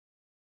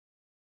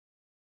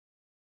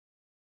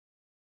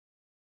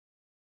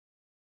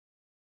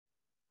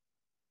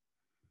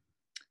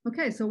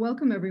Okay, so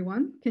welcome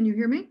everyone. Can you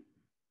hear me?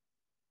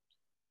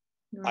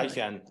 All I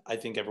can. I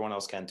think everyone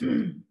else can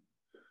too.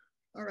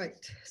 All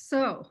right,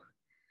 so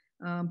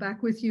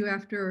back with you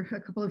after a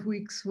couple of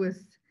weeks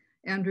with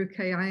Andrew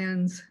K.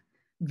 Ian's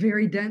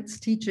very dense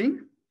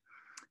teaching.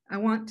 I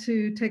want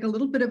to take a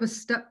little bit of a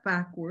step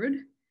backward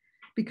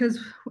because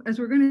as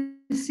we're going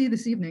to see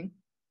this evening,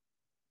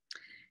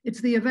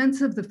 it's the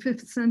events of the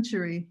 5th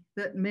century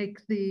that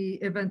make the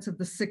events of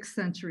the 6th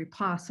century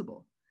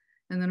possible.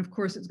 And then of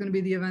course, it's going to be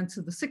the events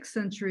of the 6th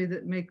century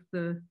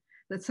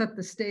that set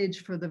the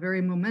stage for the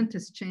very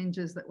momentous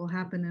changes that will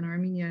happen in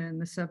Armenia in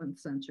the 7th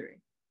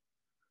century.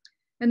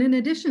 And in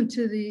addition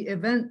to the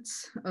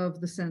events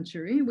of the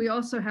century, we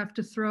also have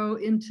to throw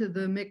into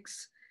the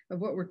mix of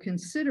what we're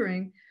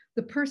considering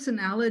the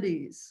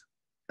personalities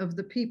of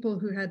the people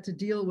who had to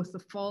deal with the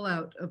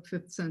fallout of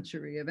 5th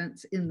century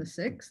events in the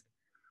 6th.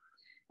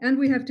 And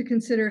we have to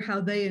consider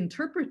how they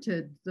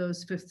interpreted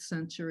those 5th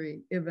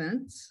century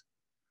events.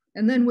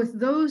 And then with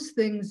those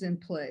things in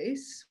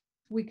place,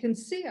 we can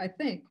see, I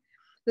think,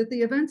 that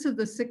the events of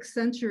the 6th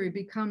century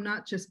become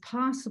not just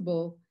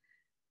possible,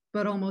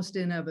 but almost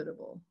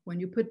inevitable. When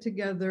you put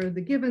together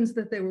the givens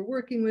that they were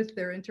working with,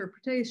 their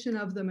interpretation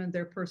of them and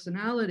their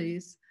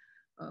personalities,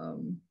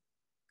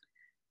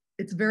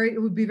 it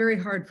would be very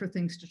hard for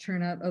things to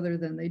turn out other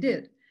than they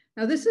did.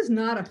 Now, this is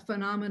not a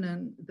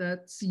phenomenon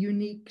that's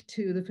unique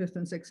to the 5th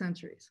and 6th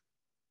centuries.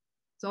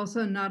 It's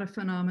also not a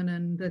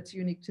phenomenon that's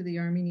unique to the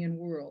Armenian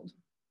world.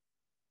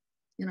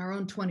 In our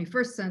own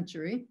 21st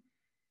century,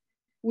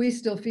 we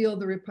still feel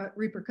the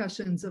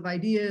repercussions of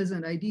ideas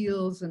and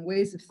ideals and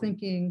ways of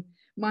thinking,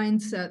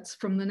 mindsets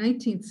from the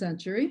 19th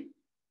century.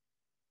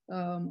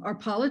 Our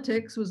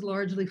politics was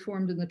largely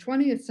formed in the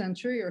 20th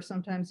century or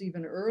sometimes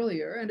even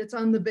earlier, and it's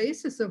on the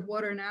basis of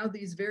what are now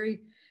these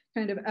very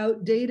kind of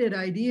outdated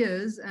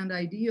ideas and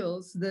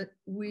ideals that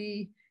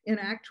we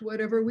enact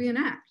whatever we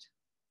enact.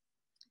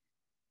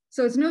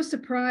 So it's no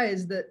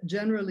surprise that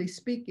generally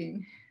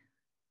speaking,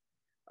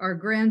 our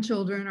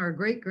grandchildren, our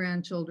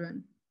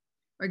great-grandchildren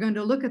are going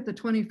to look at the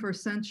 21st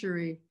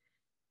century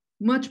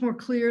much more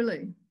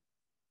clearly,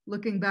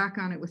 looking back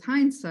on it with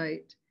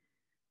hindsight,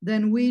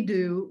 than we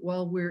do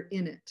while we're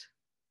in it.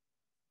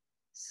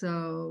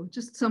 So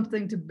just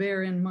something to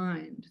bear in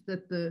mind,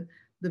 that the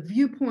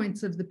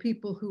viewpoints of the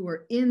people who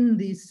are in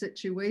these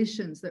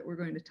situations that we're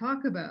going to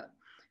talk about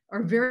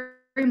are very,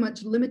 very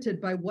much limited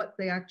by what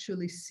they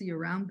actually see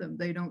around them.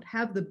 They don't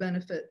have the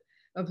benefit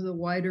of the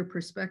wider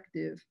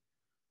perspective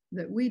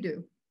that we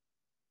do.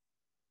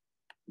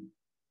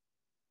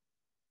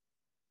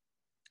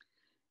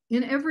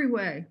 In every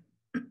way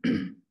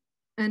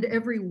and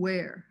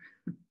everywhere,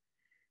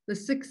 the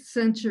 6th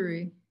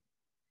century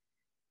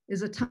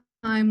is a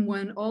time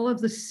when all of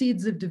the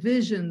seeds of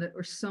division that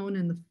were sown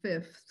in the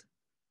 5th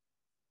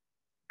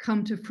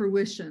come to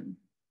fruition.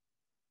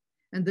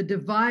 And the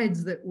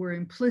divides that were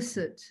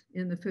implicit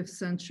in the 5th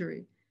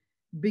century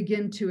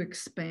begin to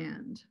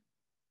expand.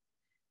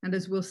 And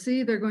as we'll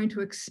see, they're going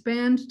to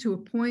expand to a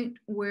point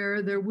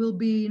where there will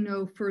be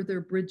no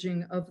further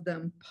bridging of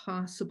them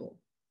possible.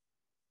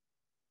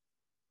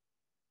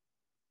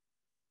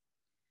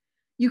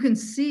 You can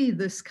see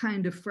this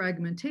kind of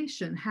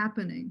fragmentation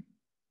happening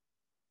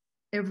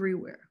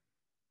everywhere.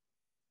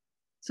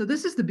 So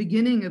this is the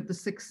beginning of the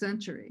 6th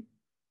century,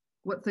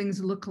 what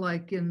things look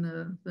like in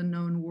the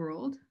known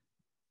world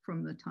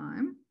from the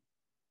time.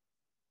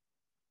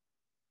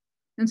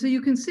 And so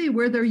you can see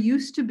where there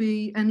used to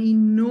be an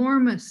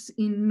enormous,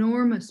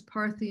 enormous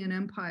Parthian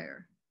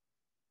empire.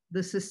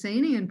 The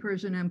Sasanian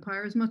Persian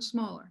Empire is much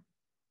smaller.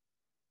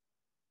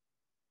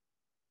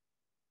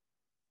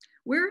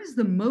 Where is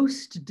the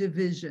most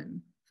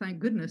division? Thank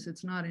goodness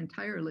it's not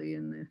entirely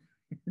in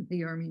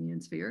the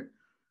Armenian sphere.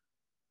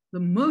 The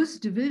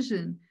most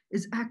division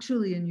is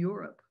actually in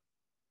Europe,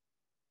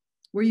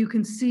 where you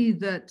can see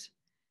that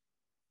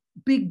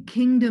big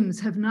kingdoms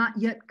have not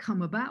yet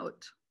come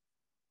about.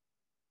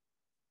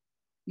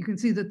 You can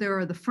see that there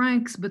are the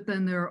Franks, but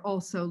then there are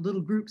also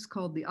little groups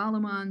called the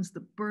Alamans,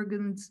 the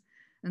Burgunds,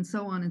 and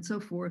so on and so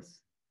forth.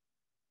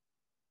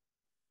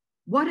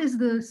 What is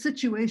the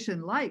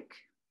situation like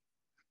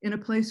in a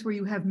place where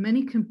you have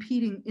many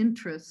competing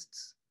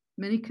interests,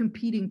 many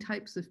competing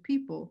types of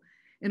people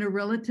in a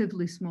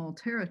relatively small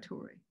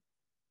territory?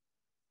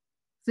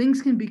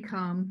 Things can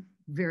become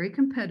very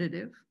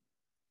competitive.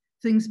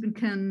 Things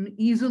can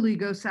easily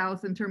go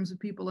south in terms of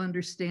people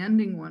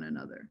understanding one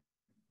another.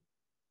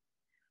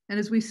 And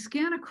as we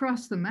scan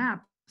across the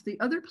map, the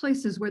other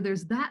places where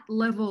there's that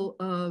level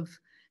of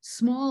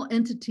small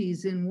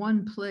entities in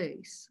one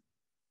place,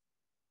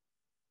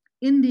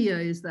 India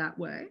is that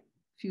way.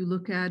 If you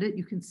look at it,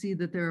 you can see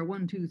that there are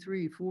 1, 2,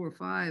 3, 4,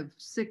 5,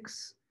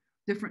 6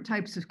 different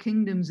types of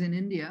kingdoms in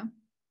India.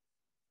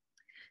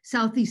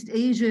 Southeast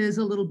Asia is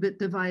a little bit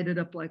divided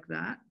up like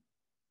that.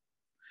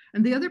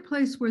 And the other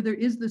place where there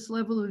is this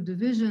level of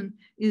division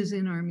is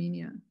in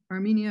Armenia.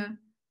 Armenia,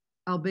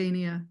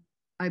 Albania,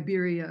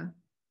 Iberia,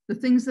 the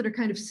things that are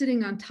kind of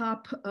sitting on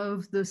top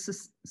of the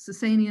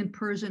Sasanian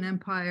Persian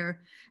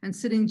Empire and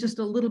sitting just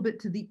a little bit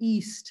to the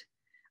east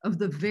of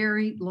the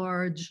very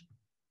large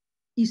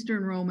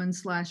Eastern Roman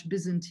 /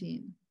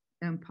 Byzantine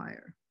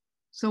Empire.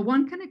 So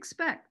one can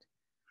expect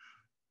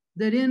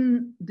that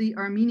in the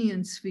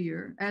Armenian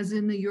sphere, as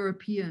in the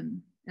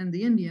European and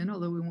the Indian,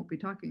 although we won't be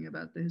talking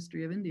about the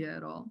history of India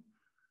at all,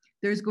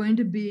 there's going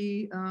to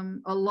be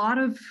a lot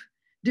of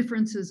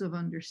differences of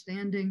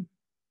understanding,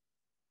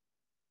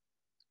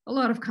 a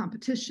lot of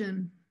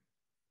competition,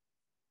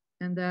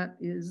 and that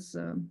is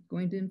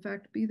going to in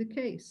fact be the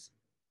case.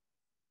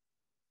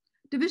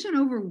 Division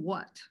over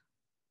what?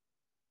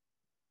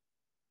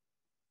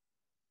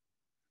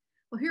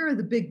 Well, here are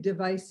the big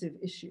divisive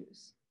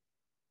issues.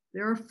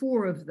 There are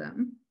 4 of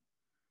them.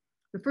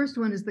 The first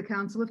one is the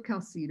Council of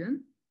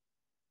Chalcedon.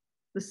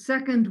 The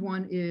second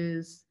one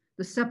is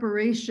the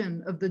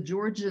separation of the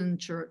Georgian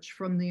church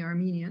from the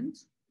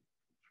Armenians.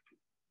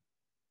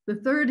 The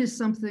third is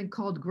something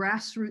called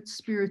grassroots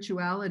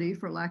spirituality,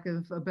 for lack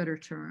of a better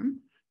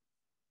term.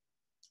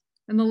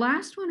 And the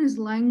last one is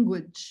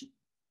language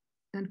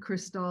and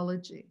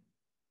Christology.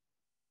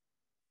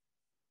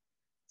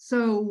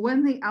 So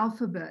when the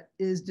alphabet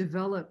is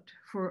developed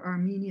for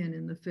Armenian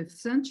in the 5th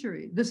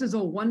century, this is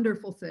a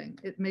wonderful thing.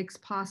 It makes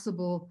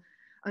possible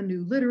a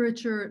new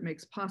literature, it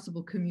makes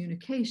possible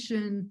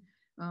communication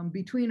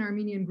between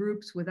Armenian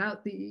groups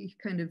without the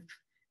kind of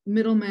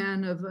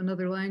middleman of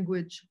another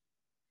language.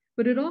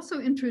 But it also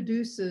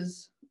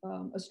introduces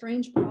a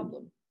strange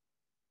problem.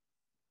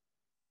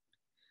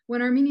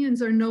 When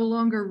Armenians are no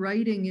longer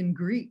writing in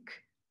Greek,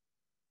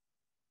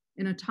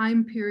 in a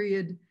time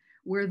period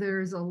where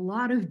there's a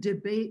lot of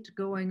debate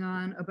going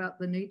on about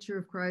the nature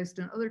of Christ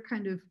and other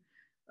kind of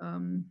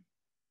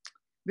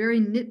very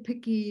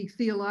nitpicky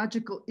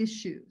theological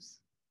issues,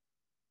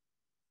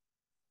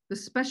 the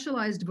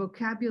specialized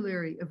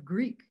vocabulary of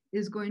Greek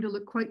is going to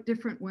look quite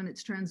different when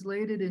it's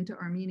translated into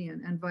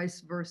Armenian and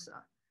vice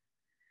versa.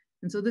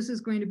 And so this is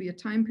going to be a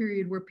time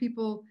period where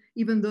people,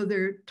 even though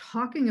they're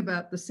talking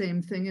about the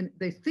same thing and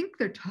they think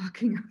they're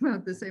talking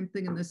about the same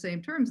thing in the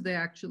same terms, they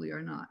actually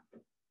are not.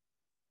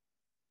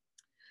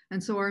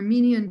 And so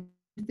Armenian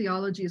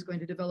theology is going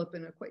to develop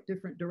in a quite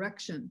different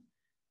direction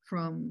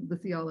from the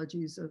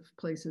theologies of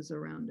places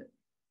around it.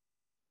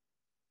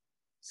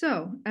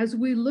 So as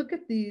we look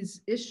at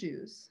these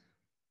issues,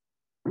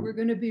 we're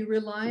going to be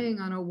relying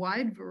on a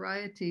wide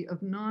variety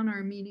of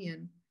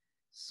non-Armenian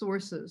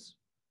sources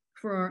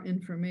for our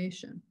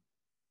information.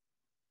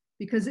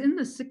 Because in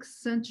the 6th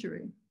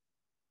century,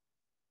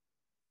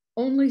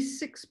 only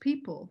 6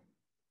 people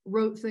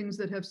wrote things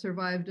that have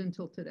survived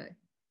until today.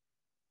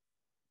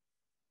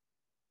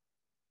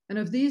 And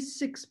of these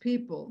 6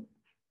 people,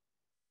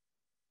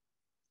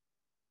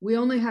 we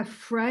only have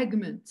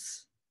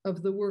fragments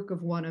of the work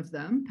of one of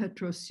them,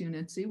 Petros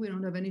Yunetsi. We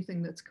don't have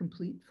anything that's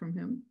complete from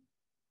him.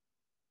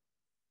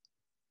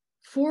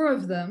 4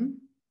 of them,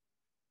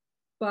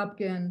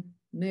 Babken,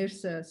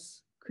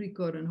 Nerses,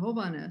 Krikor, and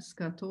Hovannes,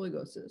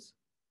 Katoligoses,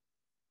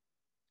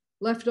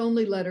 left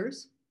only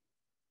letters.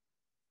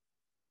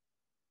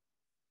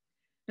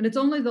 And it's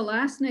only the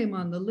last name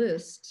on the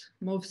list,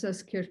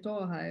 Movses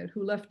Kertoahir,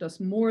 who left us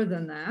more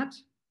than that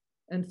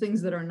and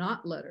things that are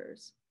not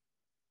letters.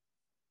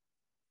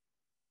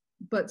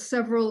 But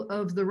several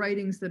of the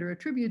writings that are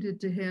attributed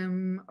to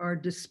him are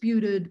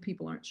disputed.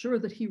 People aren't sure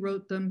that he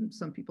wrote them.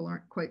 Some people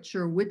aren't quite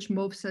sure which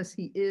Movses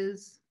he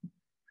is.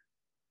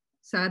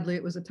 Sadly,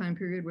 it was a time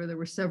period where there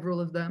were several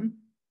of them.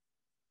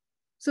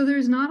 So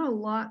there's not a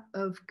lot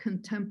of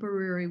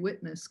contemporary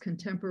witness,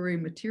 contemporary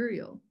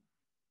material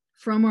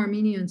from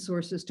Armenian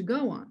sources to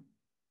go on.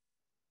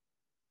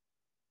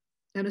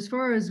 And as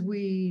far as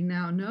we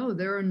now know,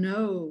 there are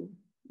no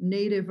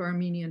native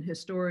Armenian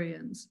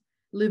historians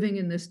living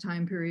in this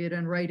time period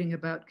and writing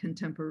about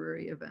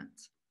contemporary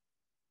events.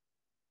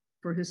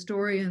 For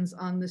historians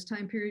on this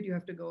time period, you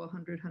have to go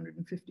 100,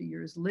 150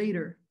 years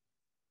later,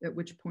 at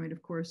which point,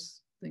 of course,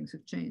 things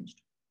have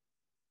changed.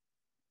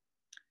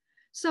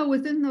 So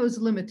within those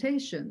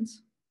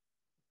limitations,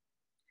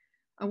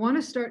 I want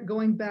to start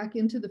going back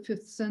into the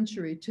 5th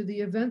century to the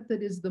event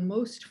that is the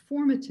most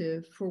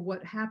formative for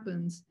what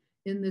happens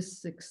in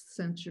this 6th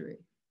century.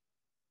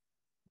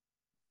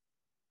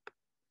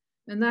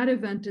 And that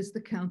event is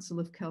the Council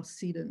of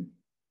Chalcedon.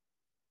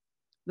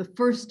 The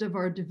first of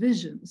our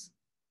divisions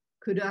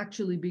could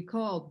actually be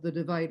called the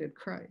divided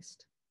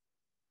Christ.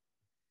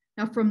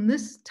 Now, from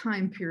this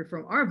time period,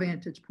 from our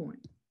vantage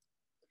point,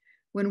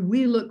 when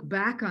we look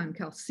back on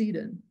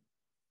Chalcedon,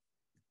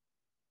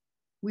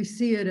 we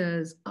see it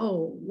as,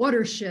 oh,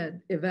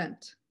 watershed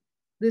event.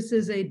 This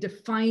is a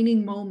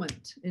defining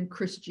moment in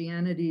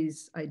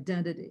Christianity's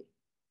identity.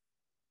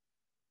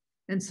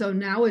 And so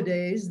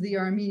nowadays, the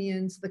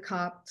Armenians, the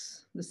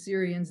Copts, the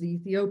Syrians, the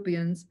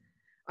Ethiopians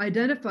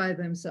identify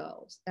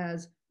themselves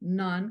as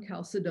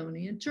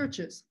non-Chalcedonian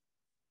churches,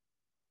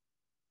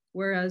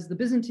 whereas the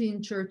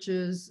Byzantine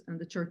churches and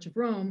the Church of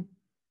Rome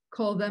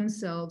call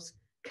themselves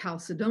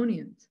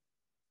Chalcedonians.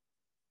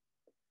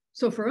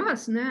 So for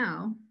us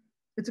now,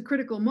 it's a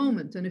critical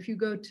moment. And if you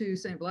go to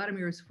St.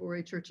 Vladimir's for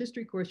a church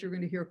history course, you're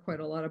going to hear quite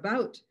a lot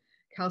about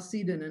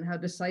Chalcedon and how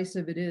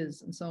decisive it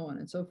is and so on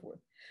and so forth.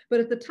 But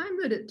at the time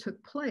that it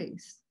took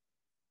place,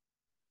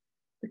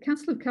 the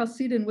Council of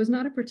Chalcedon was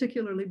not a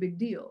particularly big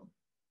deal,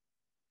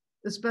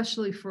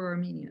 especially for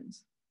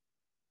Armenians.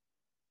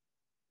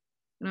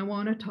 And I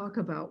want to talk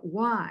about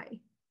why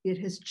it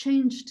has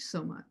changed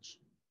so much.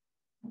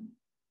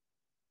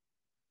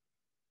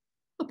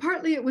 Well,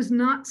 partly it was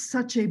not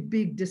such a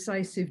big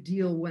decisive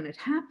deal when it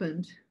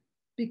happened,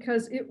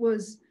 because it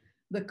was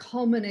the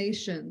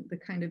culmination, the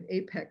kind of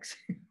apex,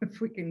 if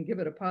we can give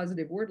it a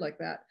positive word like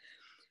that,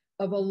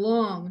 of a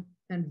long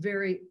and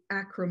very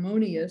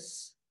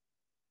acrimonious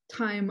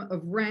time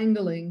of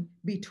wrangling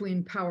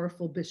between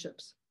powerful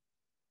bishops.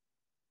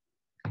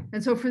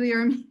 And so for the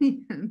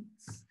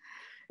Armenians,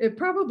 it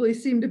probably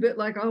seemed a bit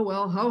like, oh,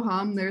 well,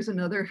 ho-hum, there's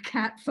another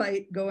cat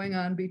fight going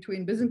on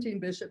between Byzantine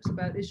bishops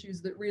about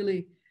issues that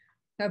really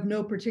have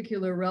no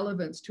particular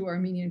relevance to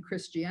Armenian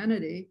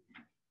Christianity.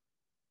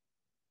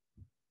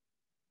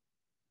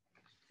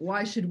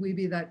 Why should we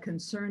be that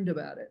concerned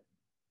about it?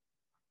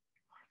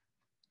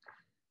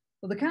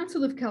 Well, the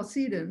Council of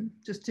Chalcedon,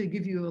 just to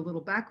give you a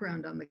little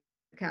background on the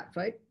cat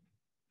fight,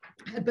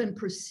 had been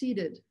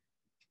preceded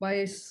by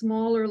a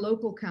smaller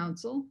local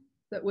council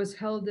that was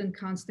held in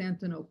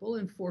Constantinople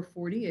in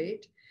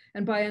 448,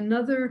 and by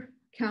another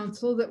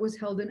council that was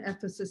held in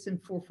Ephesus in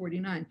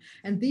 449.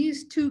 And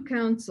these two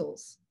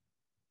councils,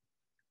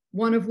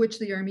 one of which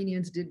the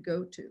Armenians did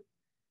go to,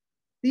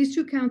 these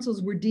two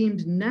councils were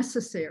deemed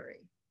necessary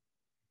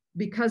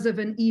because of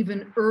an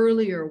even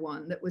earlier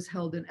one that was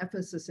held in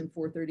Ephesus in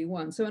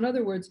 431. So in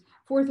other words,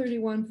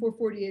 431,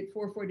 448,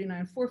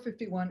 449,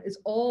 451 is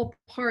all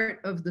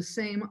part of the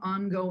same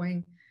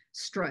ongoing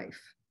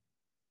strife.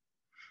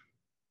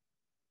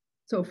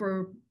 So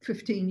for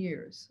 15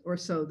 years or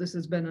so, this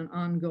has been an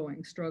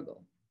ongoing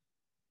struggle.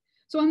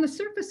 So on the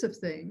surface of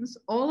things,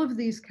 all of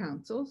these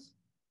councils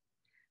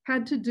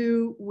had to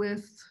do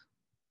with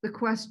the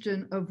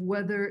question of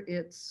whether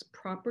it's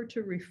proper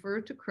to refer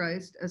to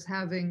Christ as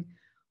having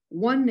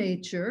one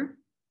nature,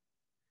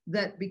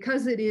 that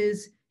because it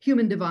is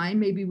human divine,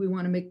 maybe we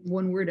want to make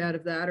one word out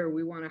of that, or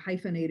we want to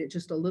hyphenate it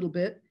just a little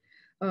bit,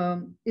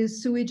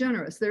 is sui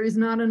generis. There is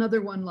not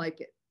another one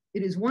like it.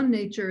 It is one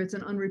nature, it's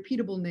an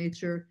unrepeatable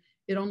nature.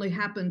 It only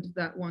happened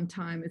that one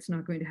time, it's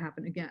not going to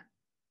happen again.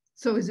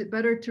 So is it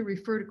better to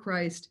refer to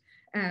Christ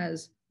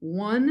as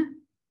one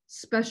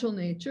special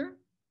nature?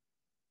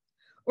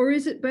 Or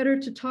is it better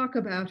to talk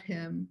about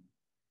him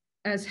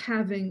as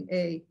having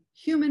a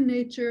human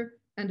nature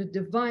and a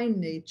divine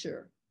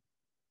nature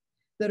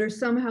that are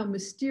somehow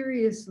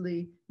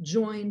mysteriously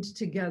joined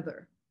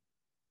together?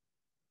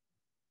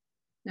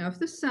 Now, if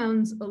this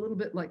sounds a little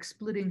bit like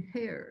splitting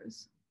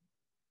hairs,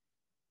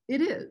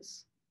 it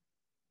is.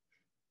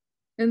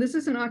 And this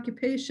is an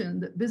occupation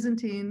that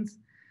Byzantines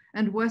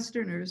and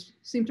Westerners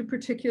seem to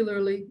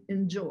particularly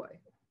enjoy.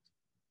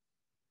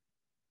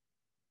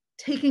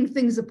 Taking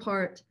things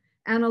apart,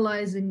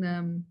 analyzing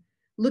them,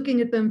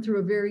 looking at them through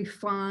a very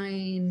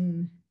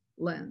fine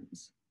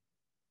lens.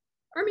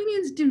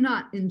 Armenians do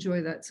not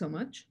enjoy that so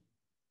much.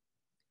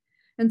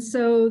 And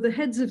so the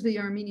heads of the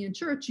Armenian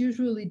church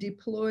usually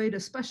deployed a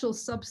special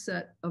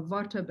subset of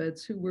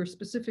vartabeds who were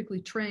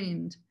specifically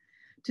trained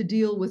to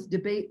deal with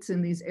debates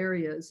in these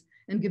areas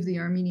and give the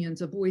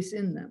Armenians a voice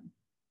in them.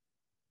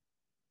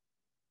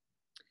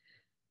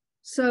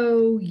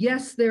 So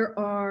yes, there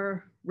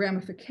are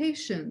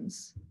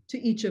ramifications to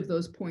each of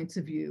those points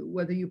of view,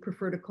 whether you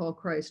prefer to call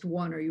Christ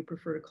one or you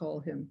prefer to call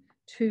him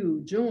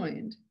two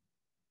joined.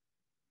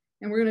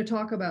 And we're going to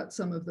talk about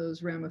some of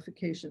those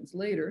ramifications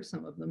later,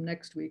 some of them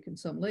next week and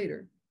some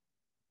later.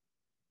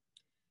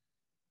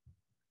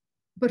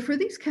 But for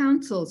these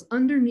councils,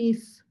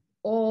 underneath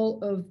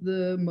all of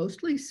the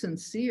mostly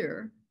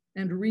sincere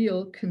and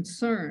real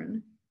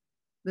concern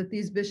that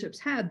these bishops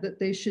had, that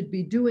they should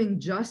be doing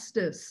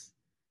justice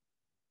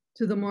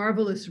to the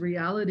marvelous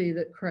reality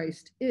that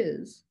Christ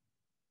is,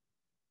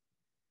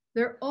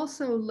 there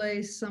also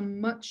lay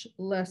some much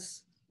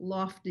less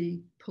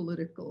lofty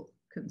political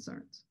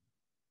concerns.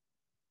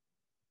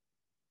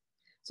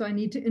 So I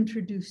need to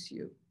introduce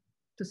you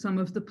to some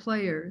of the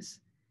players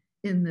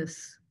in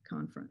this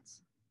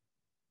conference.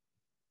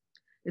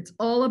 It's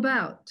all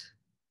about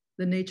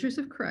the natures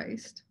of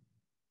Christ.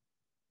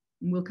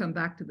 And we'll come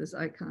back to this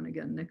icon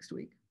again next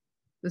week.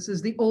 This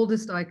is the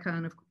oldest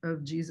icon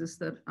of Jesus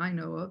that I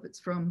know of. It's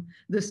from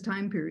this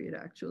time period,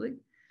 actually,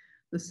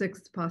 the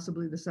 6th,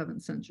 possibly the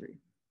 7th century.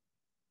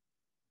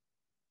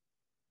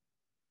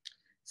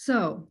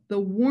 So the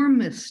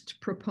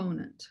warmest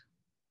proponent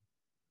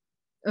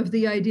of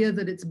the idea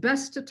that it's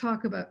best to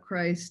talk about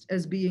Christ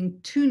as being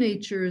two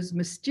natures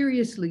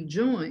mysteriously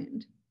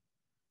joined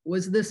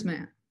was this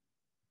man,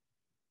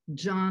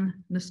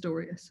 John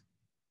Nestorius.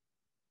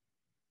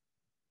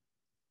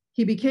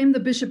 He became the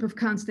Bishop of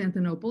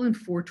Constantinople in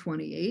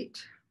 428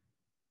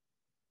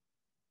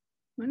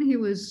 when he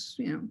was,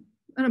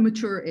 at a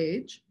mature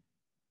age.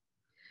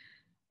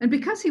 And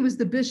because he was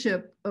the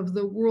bishop of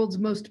the world's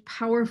most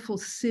powerful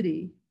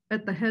city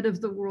at the head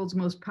of the world's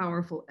most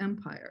powerful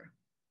empire,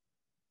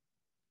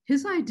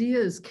 his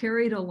ideas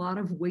carried a lot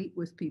of weight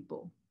with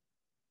people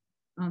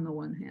on the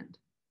one hand.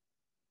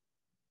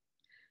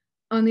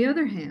 On the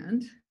other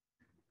hand,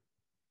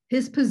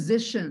 his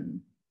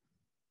position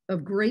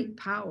of great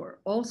power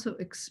also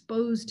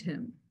exposed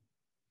him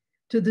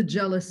to the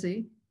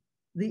jealousy,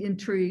 the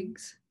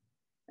intrigues,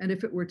 and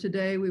if it were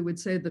today, we would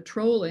say the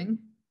trolling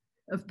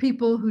of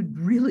people who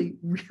really,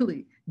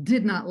 really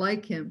did not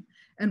like him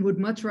and would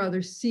much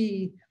rather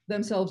see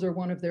themselves or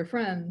one of their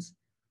friends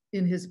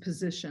in his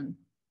position.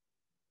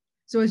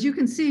 So as you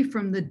can see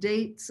from the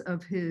dates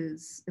of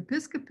his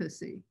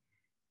episcopacy,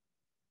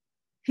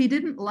 he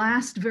didn't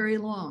last very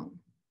long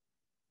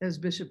as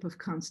Bishop of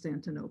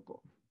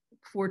Constantinople,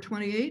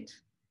 428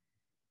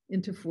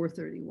 into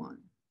 431.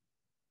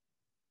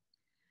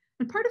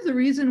 And part of the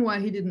reason why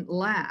he didn't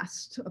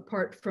last,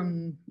 apart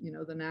from,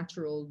 the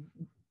natural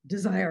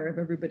desire of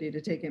everybody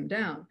to take him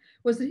down,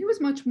 was that he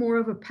was much more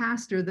of a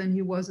pastor than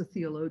he was a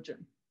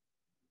theologian.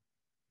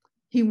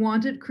 He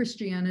wanted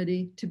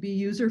Christianity to be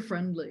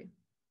user-friendly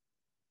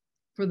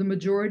for the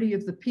majority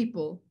of the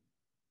people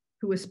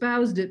who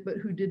espoused it, but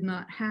who did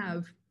not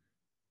have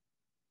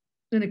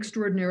an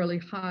extraordinarily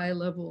high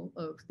level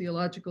of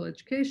theological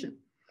education.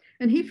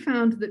 And he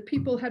found that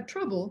people had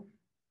trouble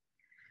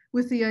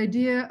with the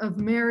idea of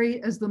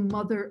Mary as the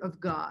mother of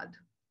God.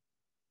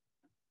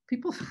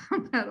 People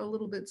found that a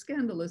little bit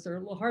scandalous or a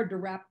little hard to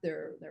wrap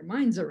their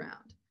minds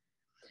around.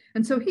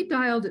 And so he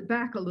dialed it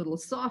back a little,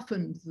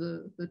 softened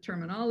the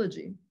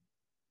terminology,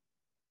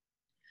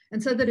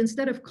 and said that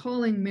instead of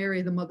calling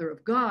Mary the mother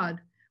of God,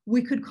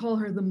 we could call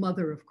her the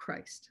mother of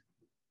Christ.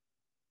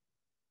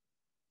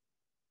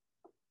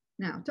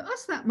 Now, to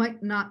us, that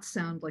might not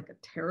sound like a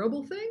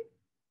terrible thing,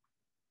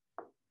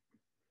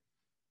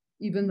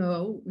 even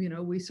though,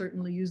 we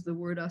certainly use the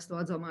word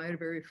Astvadsamayer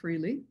very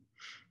freely.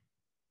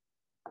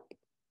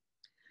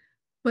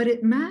 But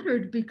it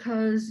mattered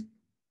because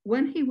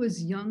when he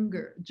was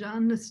younger,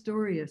 John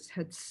Nestorius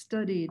had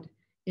studied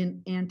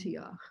in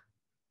Antioch,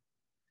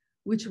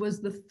 which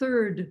was the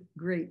third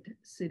great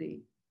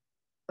city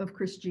of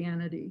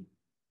Christianity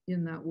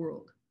in that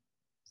world.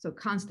 So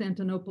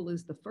Constantinople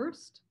is the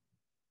first,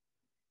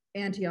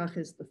 Antioch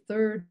is the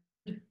third,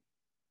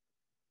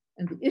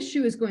 and the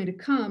issue is going to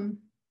come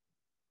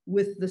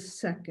with the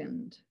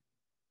second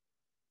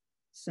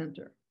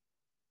center.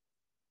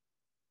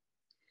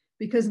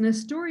 Because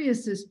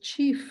Nestorius's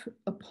chief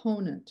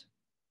opponent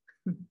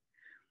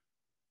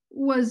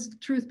was,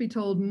 truth be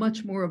told,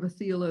 much more of a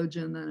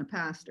theologian than a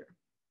pastor.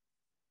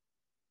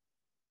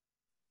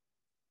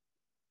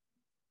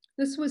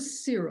 This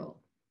was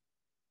Cyril.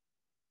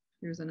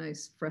 Here's a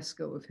nice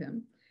fresco of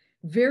him.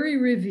 Very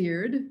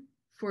revered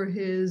for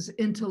his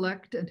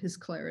intellect and his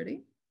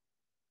clarity.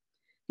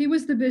 He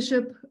was the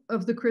bishop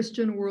of the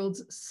Christian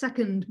world's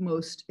second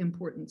most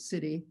important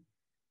city,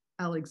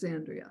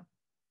 Alexandria.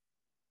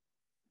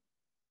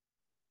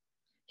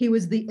 He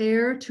was the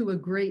heir to a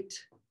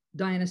great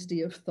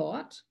dynasty of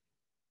thought.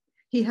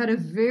 He had a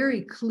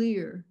very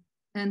clear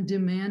and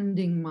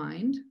demanding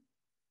mind,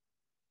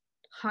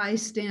 high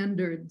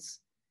standards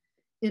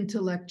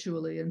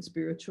intellectually and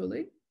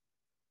spiritually,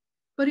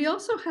 but he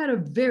also had a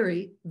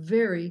very,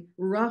 very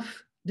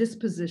rough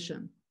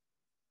disposition.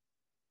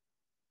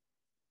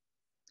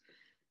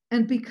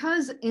 And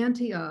because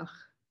Antioch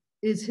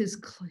is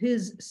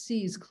his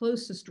see's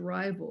closest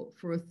rival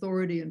for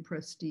authority and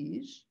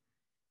prestige,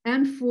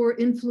 and for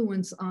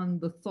influence on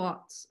the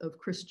thoughts of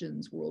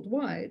Christians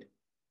worldwide,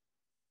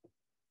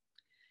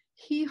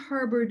 he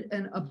harbored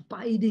an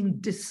abiding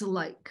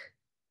dislike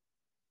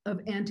of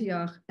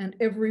Antioch and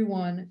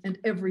everyone and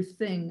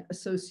everything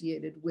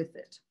associated with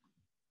it.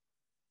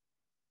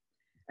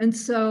 And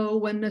so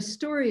when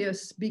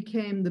Nestorius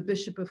became the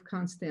Bishop of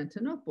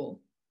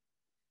Constantinople,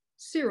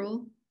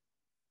 Cyril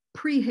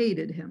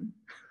pre-hated him.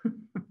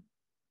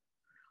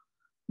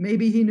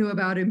 Maybe he knew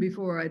about him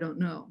before, I don't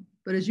know.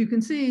 But as you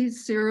can see,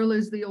 Cyril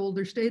is the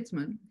older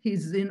statesman.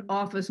 He's in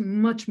office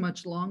much,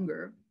 much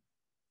longer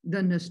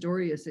than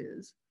Nestorius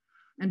is.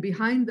 And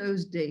behind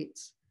those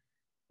dates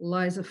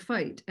lies a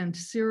fight, and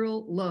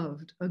Cyril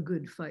loved a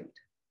good fight.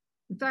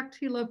 In fact,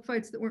 he loved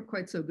fights that weren't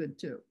quite so good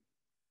too,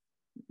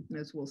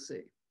 as we'll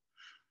see.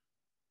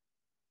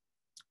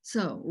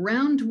 So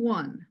round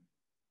one,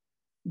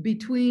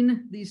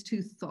 between these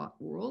two thought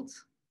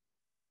worlds,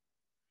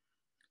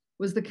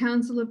 was the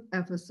Council of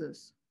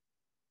Ephesus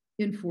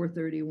in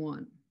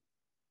 431,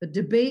 a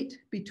debate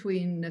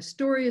between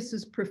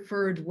Nestorius's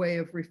preferred way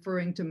of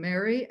referring to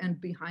Mary, and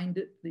behind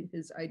it,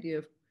 his idea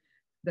of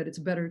that it's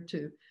better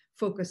to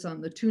focus on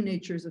the two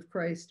natures of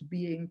Christ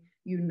being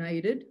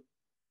united,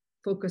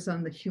 focus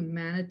on the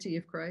humanity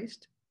of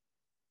Christ,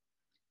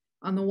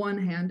 on the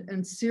one hand,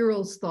 and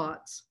Cyril's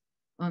thoughts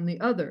on the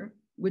other,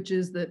 which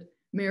is that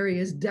Mary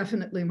is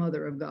definitely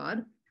Mother of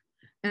God,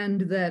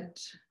 and that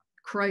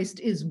Christ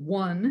is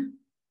one,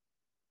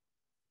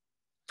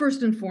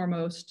 first and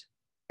foremost,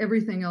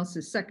 everything else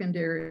is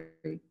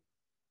secondary.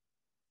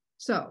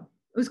 So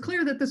it was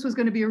clear that this was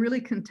going to be a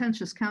really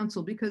contentious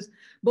council because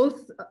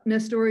both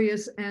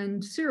Nestorius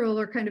and Cyril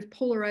are kind of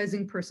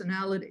polarizing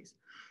personalities.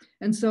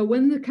 And so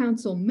when the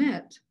council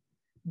met,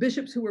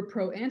 bishops who were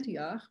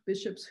pro-Antioch,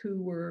 bishops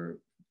who were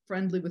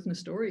friendly with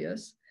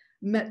Nestorius,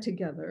 met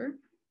together.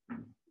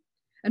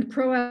 And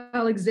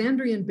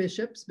pro-Alexandrian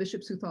bishops,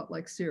 bishops who thought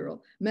like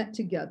Cyril, met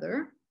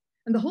together.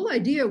 And the whole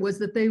idea was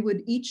that they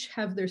would each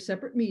have their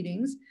separate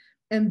meetings,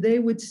 and they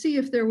would see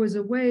if there was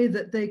a way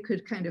that they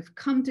could kind of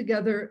come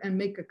together and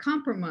make a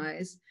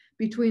compromise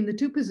between the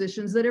two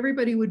positions that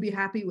everybody would be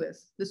happy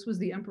with. This was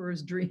the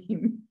emperor's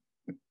dream.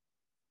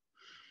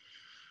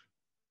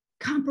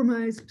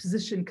 Compromise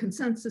position,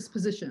 consensus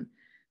position.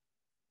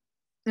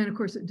 And of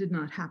course, it did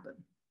not happen.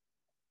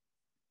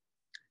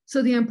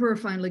 So the emperor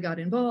finally got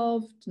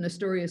involved.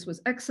 Nestorius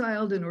was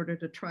exiled in order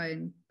to try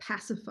and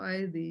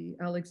pacify the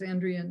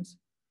Alexandrians.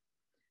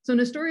 So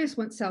Nestorius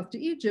went south to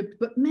Egypt,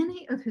 but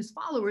many of his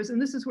followers,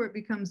 and this is where it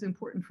becomes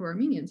important for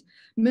Armenians,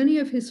 many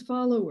of his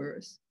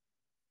followers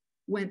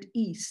went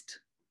east.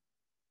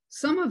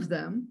 Some of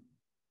them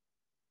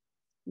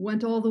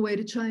went all the way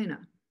to China.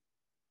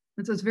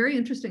 And so it's very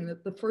interesting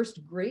that the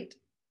first great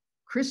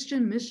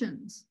Christian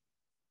missions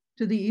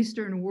to the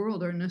Eastern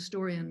world are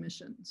Nestorian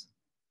missions.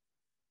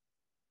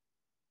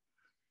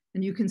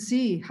 And you can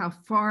see how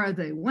far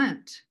they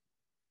went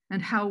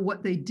and how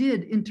what they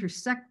did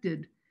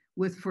intersected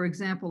with, for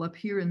example, up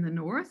here in the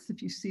north,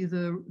 if you see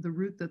the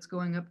route that's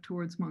going up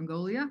towards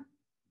Mongolia,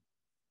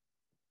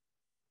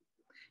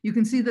 you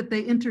can see that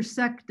they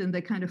intersect and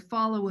they kind of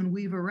follow and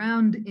weave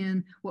around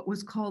in what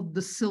was called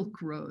the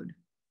Silk Road,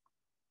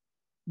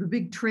 the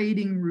big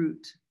trading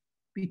route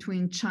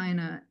between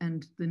China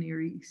and the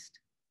Near East.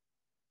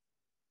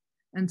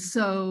 And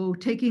so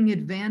taking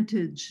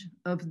advantage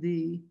of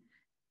the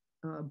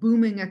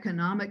booming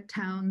economic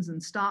towns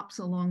and stops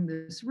along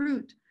this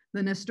route,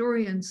 the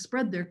Nestorians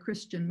spread their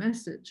Christian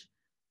message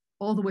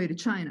all the way to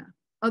China.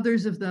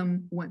 Others of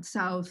them went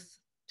south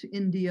to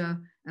India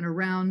and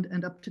around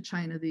and up to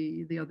China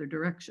the other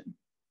direction.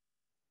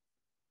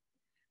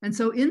 And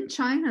so in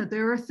China,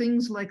 there are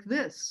things like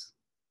this.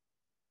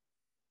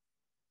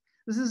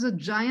 This is a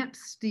giant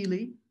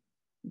stele,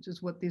 which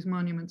is what these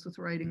monuments with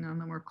writing on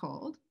them are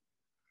called,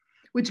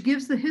 which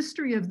gives the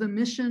history of the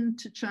mission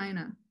to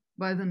China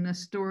by the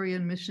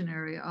Nestorian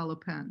missionary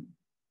Alopen.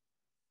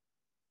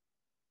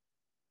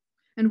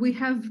 And we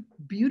have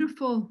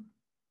beautiful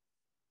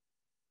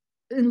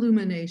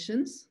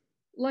illuminations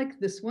like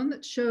this one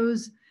that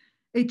shows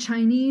a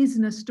Chinese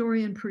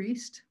Nestorian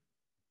priest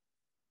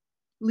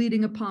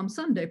leading a Palm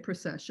Sunday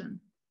procession.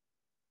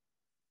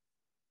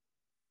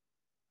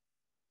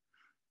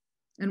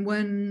 And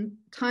when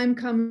time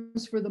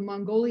comes for the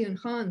Mongolian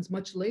Khans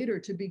much later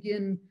to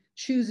begin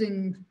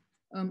choosing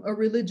a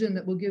religion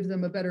that will give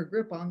them a better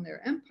grip on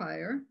their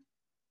empire,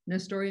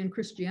 Nestorian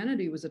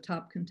Christianity was a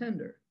top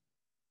contender.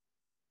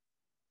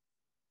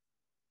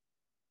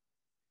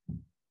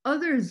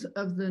 Others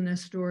of the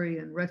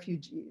Nestorian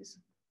refugees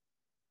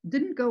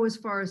didn't go as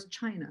far as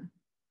China.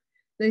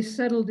 They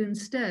settled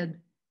instead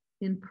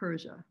in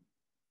Persia,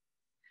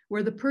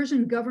 where the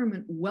Persian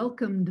government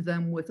welcomed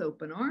them with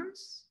open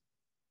arms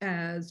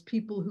as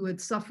people who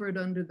had suffered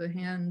under the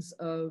hands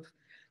of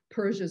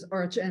Persia's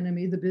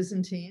archenemy, the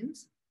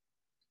Byzantines.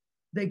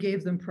 They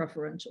gave them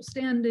preferential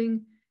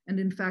standing, and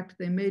in fact,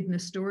 they made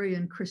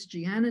Nestorian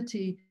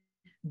Christianity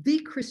the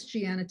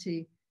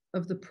Christianity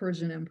of the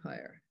Persian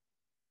Empire.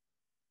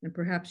 And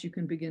perhaps you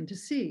can begin to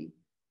see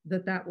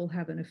that that will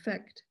have an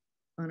effect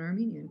on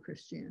Armenian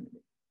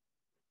Christianity.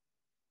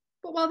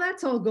 But while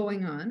that's all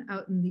going on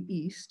out in the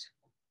East,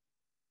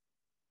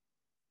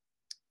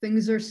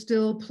 things are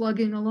still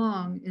plugging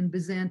along in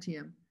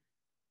Byzantium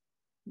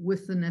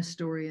with the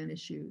Nestorian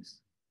issues.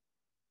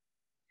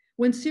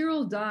 When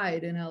Cyril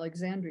died in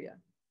Alexandria,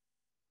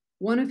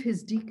 one of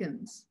his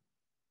deacons,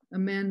 a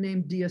man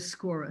named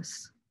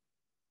Dioscorus,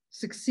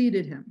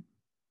 succeeded him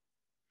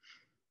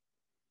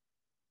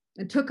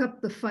and took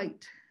up the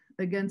fight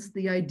against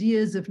the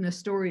ideas of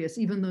Nestorius,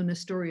 even though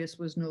Nestorius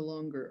was no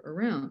longer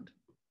around.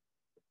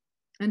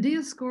 And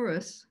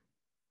Dioscorus,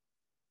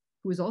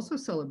 who was also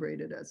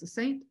celebrated as a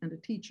saint and a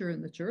teacher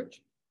in the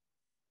church,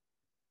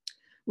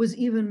 was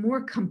even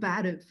more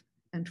combative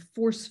and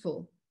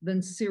forceful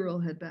than Cyril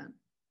had been.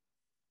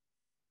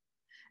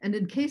 And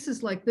in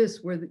cases like this,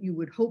 where you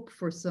would hope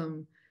for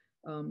some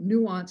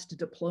nuanced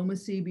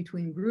diplomacy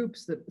between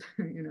groups that,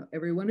 you know,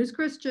 everyone is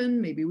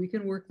Christian, maybe we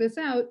can work this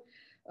out,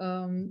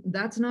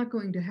 that's not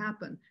going to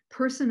happen.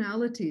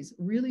 Personalities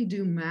really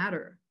do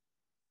matter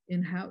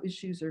in how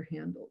issues are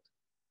handled.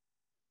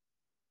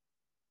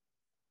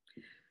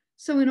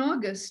 So in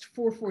August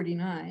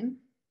 449,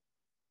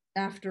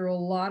 after a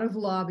lot of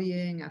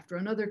lobbying, after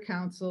another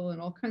council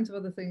and all kinds of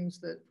other things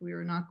that we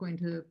are not going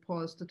to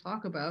pause to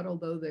talk about,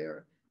 although they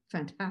are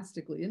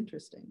fantastically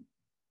interesting,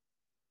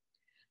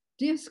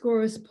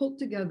 Dioscorus pulled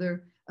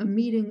together a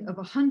meeting of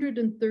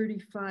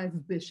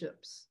 135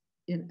 bishops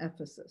in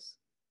Ephesus.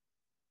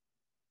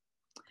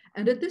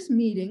 And at this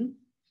meeting,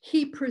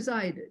 he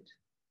presided.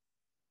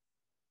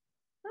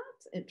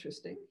 That's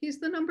interesting. He's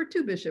the number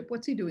 2 bishop.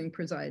 What's he doing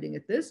presiding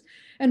at this?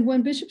 And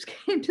when bishops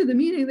came to the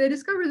meeting, they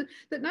discovered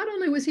that not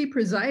only was he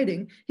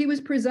presiding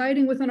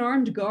with an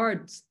armed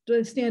guard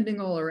standing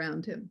all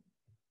around him.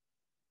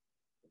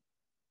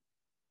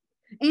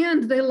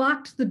 And they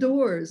locked the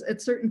doors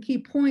at certain key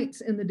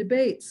points in the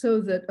debate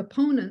so that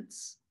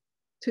opponents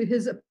to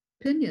his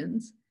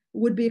opinions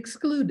would be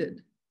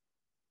excluded.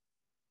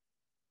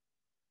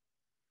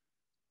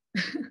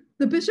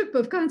 The Bishop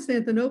of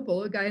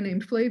Constantinople, a guy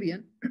named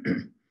Flavian,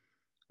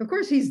 of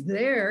course, he's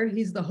there.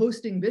 He's the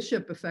hosting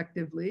bishop,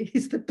 effectively.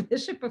 He's the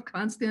Bishop of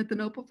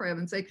Constantinople, for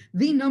heaven's sake,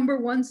 the number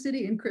 1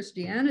 city in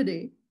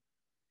Christianity,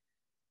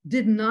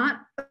 did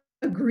not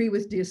agree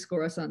with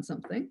Dioscorus on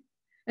something.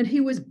 And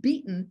he was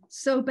beaten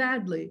so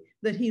badly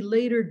that he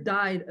later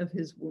died of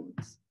his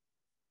wounds.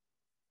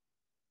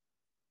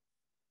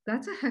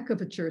 That's a heck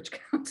of a church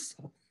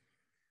council.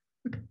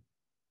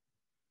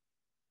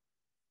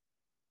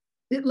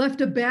 It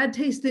left a bad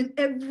taste in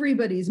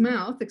everybody's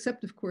mouth,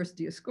 except, of course,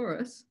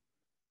 Dioscorus.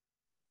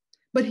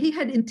 But he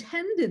had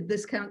intended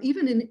this council,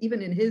 even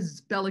in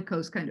his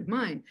bellicose kind of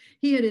mind,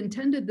 he had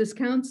intended this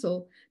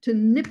council to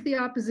nip the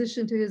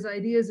opposition to his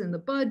ideas in the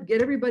bud,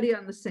 get everybody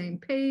on the same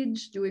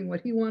page, doing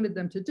what he wanted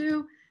them to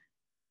do,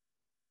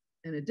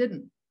 and it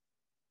didn't.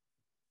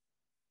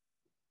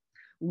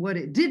 What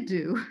it did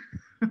do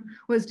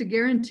was to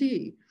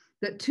guarantee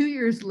that 2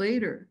 years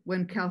later,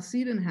 when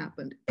Chalcedon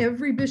happened,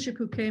 every bishop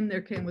who came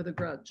there came with a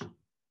grudge.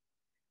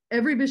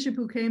 Every bishop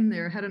who came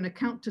there had an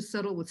account to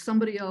settle with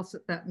somebody else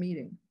at that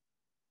meeting.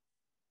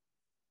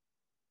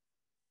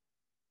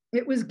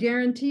 It was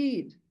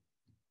guaranteed,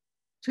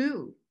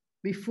 too,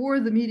 before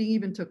the meeting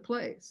even took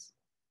place,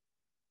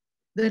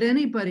 that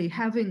anybody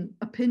having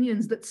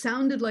opinions that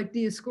sounded like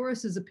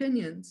Dioscorus's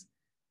opinions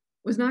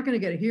was not going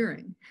to get a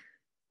hearing.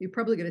 You'd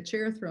probably get a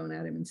chair thrown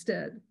at him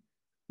instead.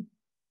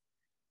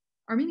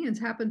 Armenians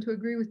happened to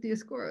agree with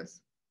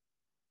Dioscorus.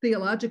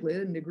 Theologically, they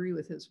didn't agree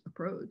with his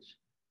approach.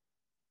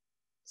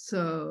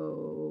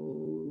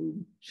 So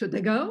should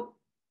they go?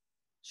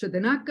 Should they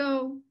not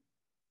go?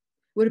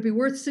 Would it be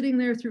worth sitting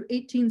there through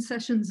 18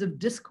 sessions of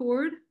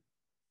discord,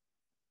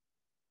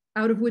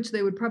 out of which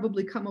they would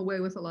probably come away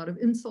with a lot of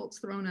insults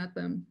thrown at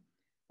them,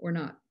 or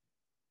not?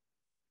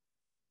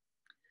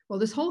 Well,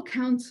 this whole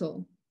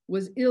council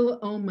was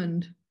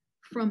ill-omened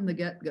from the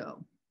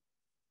get-go.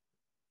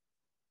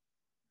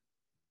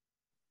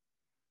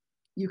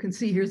 You can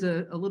see here's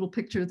a little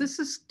picture. This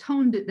has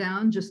toned it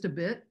down just a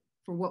bit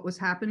for what was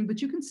happening,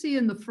 but you can see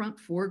in the front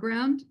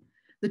foreground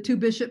the 2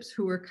 bishops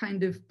who are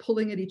kind of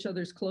pulling at each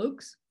other's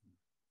cloaks.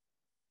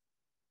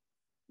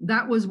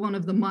 That was one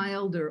of the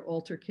milder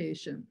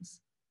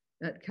altercations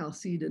at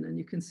Chalcedon, and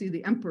you can see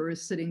the emperor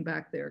is sitting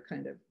back there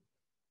kind of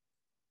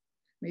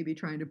maybe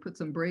trying to put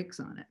some brakes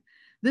on it.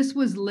 This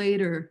was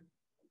later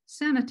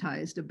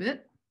sanitized a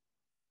bit.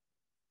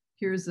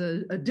 Here's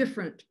a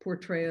different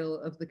portrayal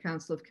of the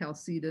Council of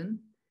Chalcedon.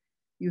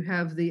 You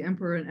have the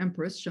emperor and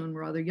empress, shown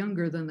rather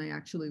younger than they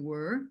actually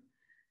were,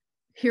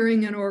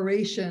 hearing an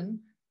oration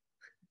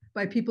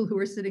by people who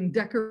are sitting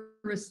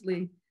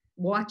decorously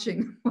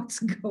watching what's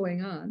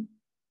going on.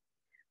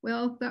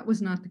 Well, that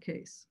was not the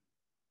case.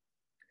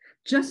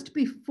 Just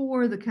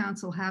before the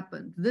council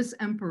happened, this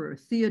emperor,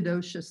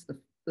 Theodosius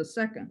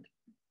II,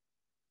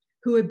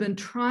 who had been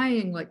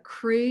trying like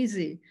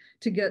crazy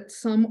to get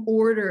some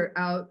order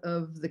out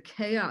of the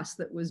chaos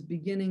that was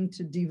beginning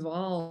to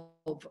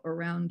devolve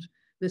around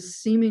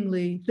this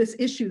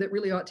issue that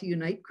really ought to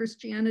unite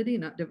Christianity,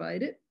 not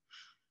divide it,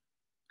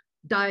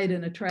 died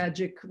in a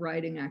tragic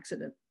riding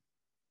accident.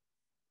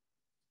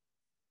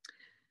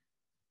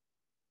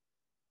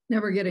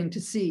 Never getting to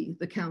see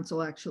the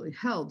council actually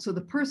held. So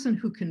the person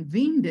who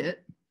convened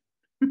it,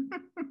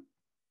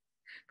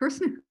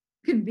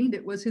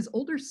 was his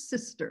older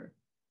sister,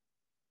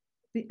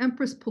 the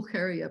Empress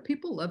Pulcheria.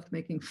 People loved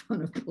making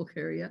fun of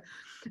Pulcheria.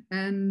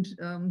 And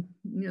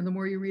the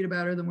more you read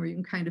about her, the more you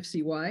can kind of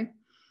see why.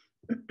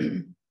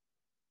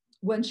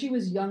 When she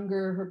was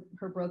younger,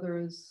 her brother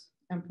is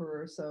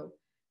emperor, so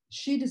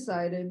she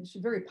decided, she's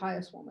a very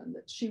pious woman,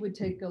 that she would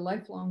take a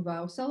lifelong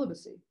vow of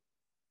celibacy.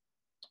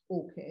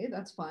 Okay,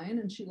 that's fine.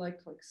 And she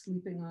liked like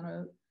sleeping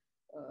on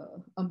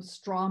a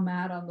straw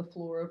mat on the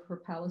floor of her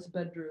palace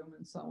bedroom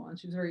and so on.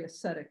 She was very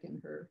ascetic in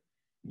her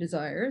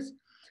desires.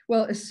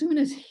 Well, as soon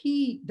as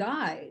he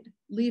died,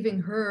 leaving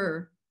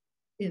her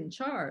in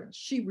charge,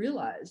 she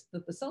realized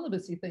that the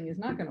celibacy thing is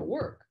not going to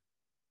work.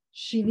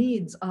 She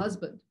needs a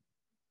husband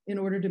in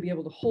order to be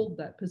able to hold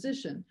that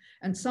position,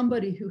 and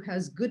somebody who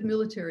has good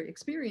military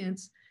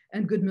experience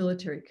and good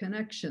military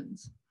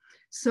connections.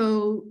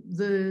 So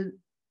the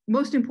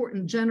most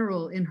important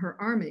general in her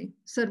army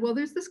said, well,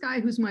 there's this guy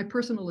who's my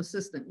personal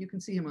assistant. You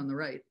can see him on the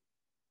right.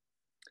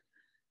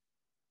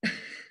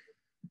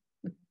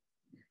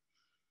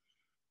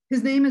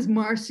 His name is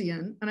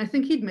Marcian, and I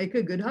think he'd make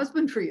a good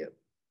husband for you.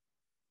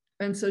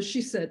 And so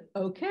she said,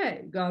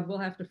 okay, God will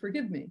have to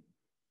forgive me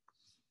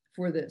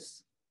for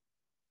this.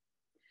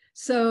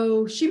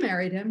 So she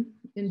married him.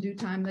 In due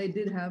time, they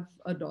did have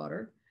a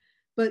daughter,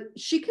 but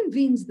she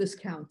convenes this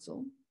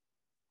council.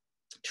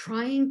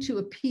 trying to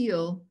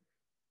appeal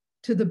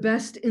to the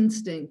best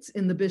instincts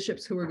in the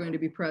bishops who are going to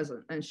be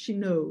present. And she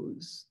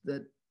knows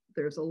that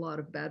there's a lot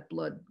of bad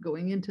blood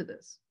going into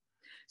this.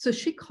 So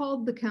she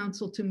called the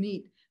council to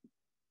meet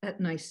at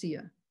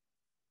Nicaea,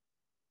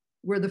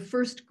 where the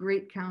first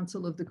great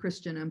council of the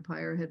Christian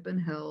empire had been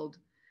held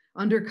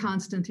under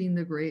Constantine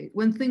the Great,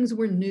 when things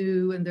were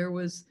new and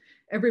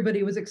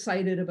everybody was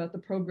excited about the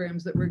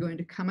programs that were going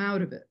to come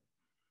out of it.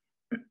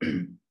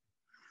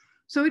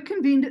 So it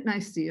convened at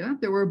Nicaea.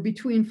 There were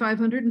between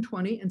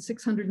 520 and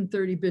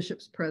 630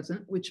 bishops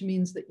present, which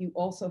means that you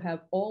also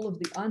have all of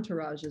the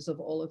entourages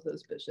of all of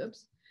those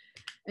bishops.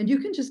 And you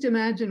can just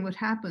imagine what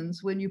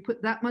happens when you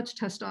put that much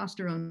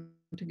testosterone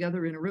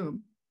together in a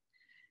room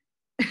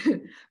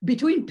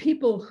between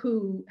people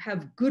who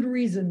have good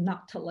reason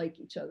not to like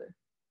each other.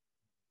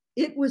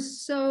 It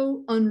was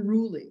so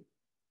unruly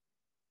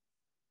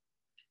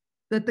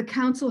that the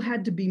council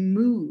had to be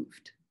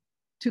moved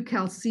to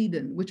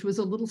Chalcedon, which was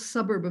a little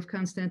suburb of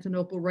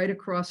Constantinople right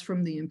across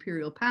from the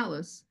imperial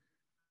palace,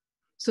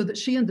 so that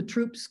she and the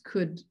troops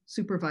could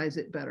supervise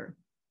it better.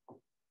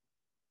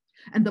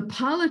 And the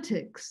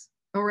politics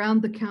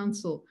around the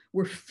council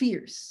were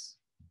fierce.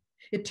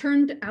 It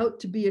turned out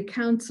to be a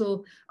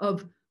council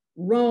of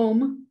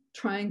Rome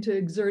trying to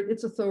exert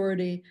its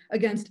authority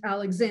against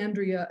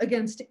Alexandria,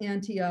 against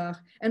Antioch,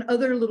 and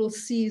other little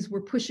sees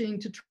were pushing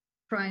to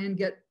try and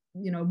get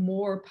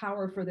more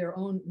power for their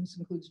own, this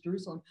includes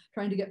Jerusalem,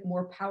 trying to get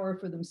more power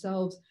for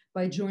themselves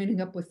by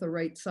joining up with the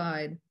right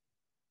side.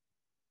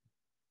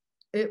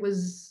 It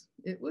was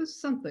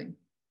something.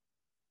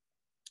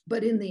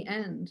 But in the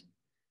end,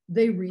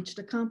 they reached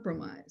a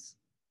compromise.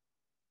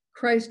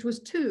 Christ was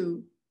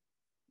 2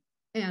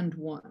 and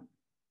 1.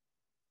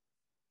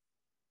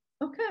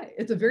 Okay,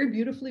 it's a very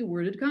beautifully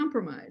worded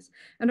compromise.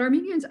 And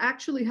Armenians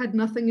actually had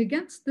nothing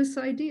against this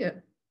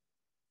idea.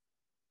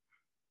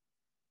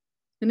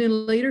 And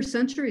in later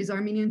centuries,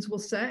 Armenians will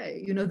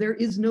say, there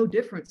is no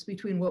difference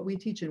between what we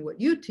teach and what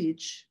you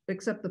teach,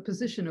 except the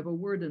position of a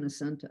word in a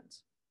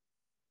sentence.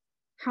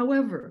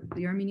 However,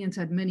 the Armenians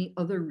had many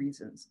other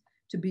reasons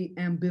to be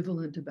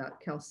ambivalent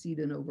about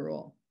Chalcedon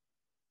overall.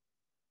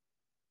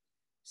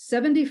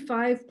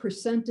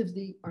 75% of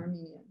the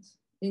Armenians,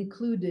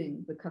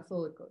 including the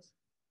Catholicos,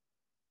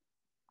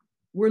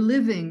 were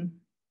living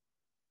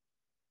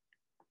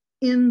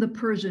in the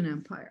Persian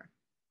Empire.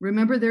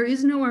 Remember, there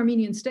is no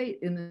Armenian state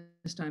in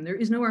this time. There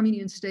is no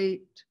Armenian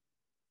state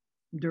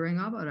during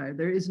Abarai.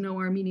 There is no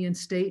Armenian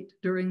state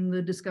during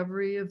the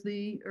discovery of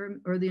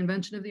or the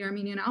invention of the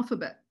Armenian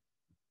alphabet.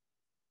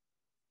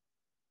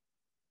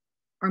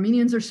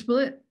 Armenians are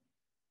split.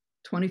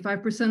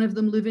 25% of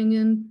them living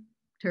in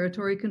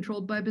territory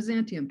controlled by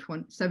Byzantium,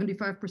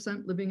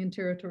 75% living in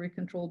territory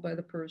controlled by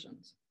the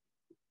Persians.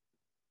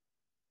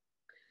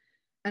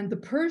 And the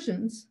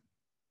Persians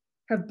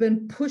have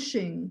been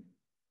pushing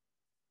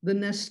the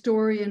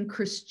Nestorian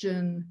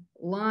Christian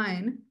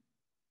line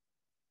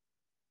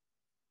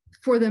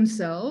for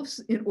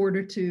themselves in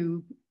order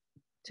to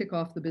tick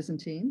off the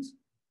Byzantines.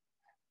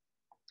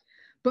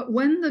 But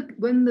when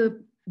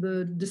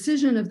the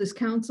decision of this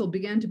council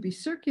began to be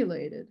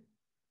circulated,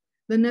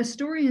 the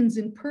Nestorians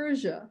in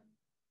Persia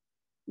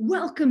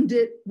welcomed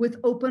it with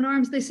open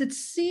arms. They said,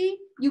 see,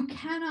 you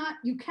cannot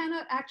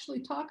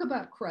actually talk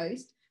about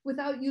Christ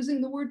without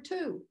using the word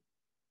 2.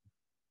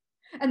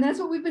 And that's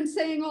what we've been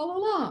saying all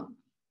along.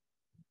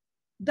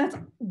 That's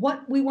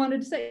what we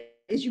wanted to say,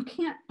 is you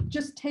can't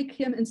just take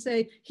him and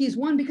say he's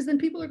 1, because then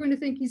people are going to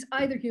think he's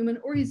either human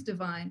or he's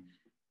divine.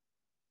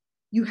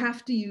 You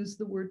have to use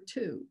the word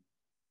 2.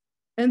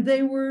 And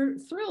they were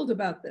thrilled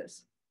about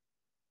this.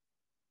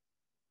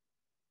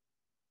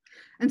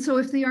 And so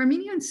if the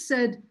Armenians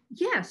said,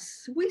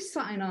 yes, we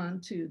sign on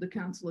to the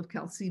Council of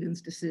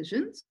Chalcedon's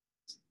decisions,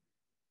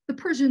 the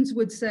Persians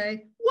would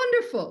say,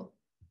 wonderful,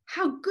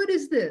 how good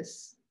is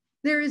this?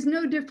 There is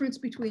no difference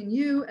between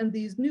you and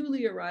these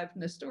newly arrived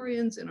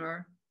Nestorians in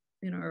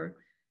our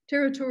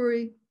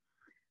territory.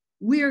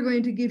 We are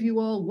going to give you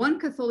all 1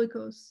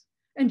 Catholicos,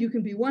 and you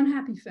can be 1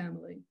 happy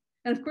family.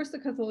 And of course, the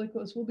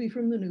Catholicos will be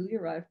from the newly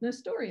arrived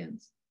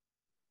Nestorians,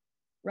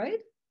 right?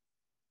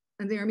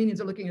 And the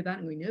Armenians are looking at that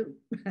and we knew,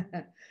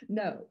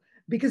 no,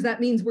 because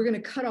that means we're going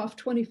to cut off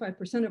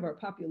 25% of our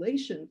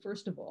population,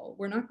 first of all.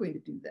 We're not going to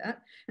do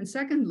that. And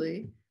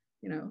secondly,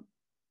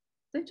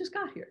 they just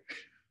got here.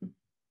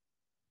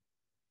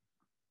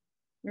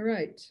 All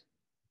right.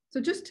 So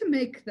just to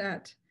make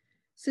that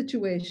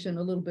situation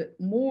a little bit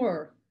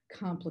more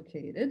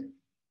complicated,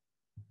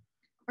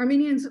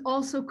 Armenians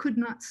also could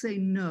not say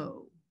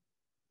no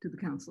to the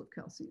Council of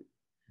Chalcedon.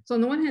 So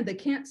on the one hand, they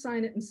can't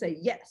sign it and say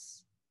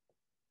yes,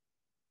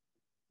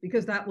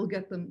 because that will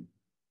get them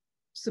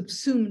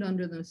subsumed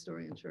under the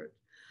Nestorian Church.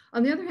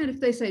 On the other hand, if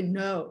they say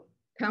no,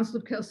 Council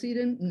of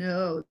Chalcedon,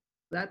 no,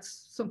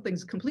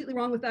 something's completely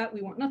wrong with that.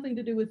 We want nothing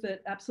to do with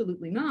it.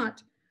 Absolutely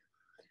not.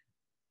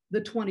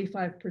 The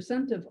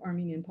 25% of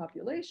Armenian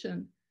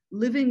population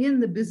living in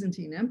the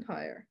Byzantine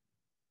Empire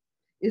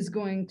is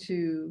going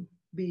to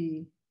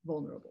be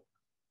vulnerable.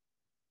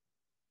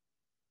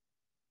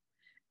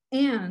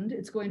 And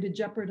it's going to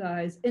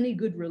jeopardize any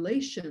good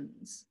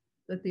relations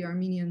that the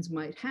Armenians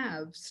might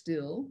have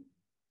still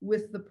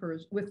with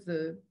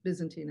the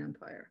Byzantine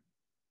Empire.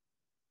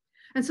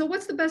 And so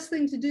what's the best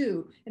thing to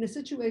do in a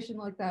situation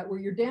like that where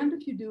you're damned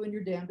if you do and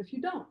you're damned if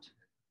you don't?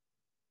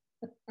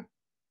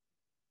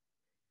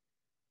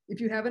 If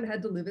you haven't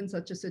had to live in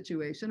such a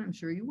situation, I'm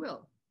sure you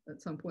will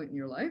at some point in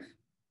your life.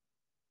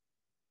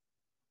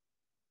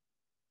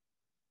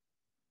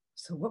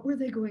 So what were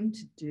they going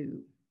to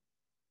do?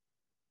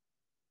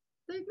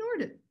 They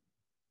ignored it.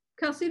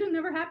 Chalcedon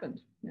never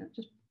happened. Yeah,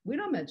 we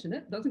don't mention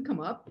it. It doesn't come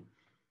up.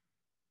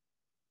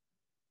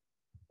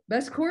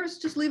 Best course,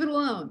 just leave it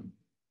alone.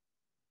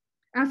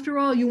 After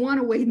all, you want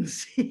to wait and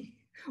see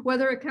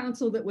whether a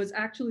council that was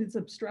actually this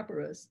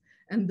obstreperous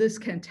and this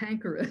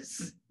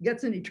cantankerous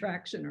gets any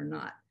traction or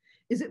not.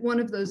 Is it one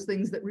of those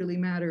things that really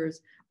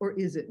matters, or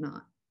is it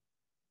not?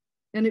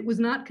 And it was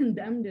not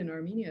condemned in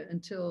Armenia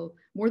until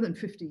more than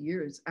 50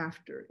 years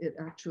after it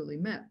actually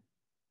met.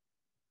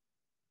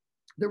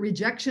 The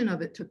rejection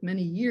of it took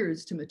many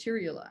years to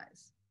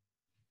materialize.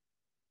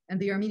 And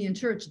the Armenian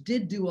church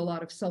did do a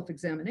lot of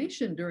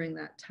self-examination during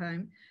that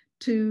time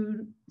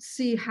to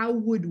see how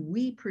would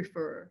we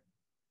prefer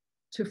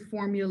to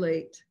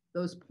formulate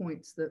those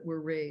points that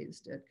were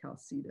raised at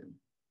Chalcedon.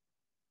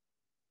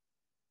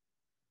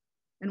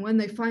 And when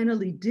they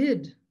finally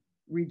did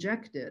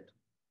reject it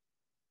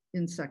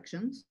in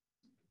sections,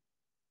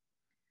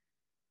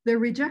 their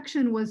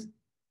rejection was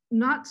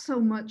not so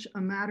much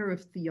a matter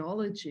of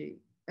theology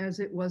as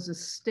it was a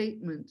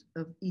statement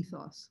of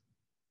ethos,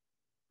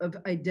 of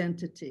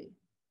identity,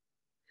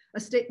 a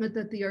statement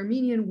that the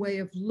Armenian way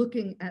of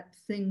looking at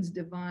things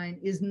divine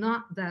is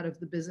not that of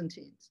the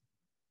Byzantines.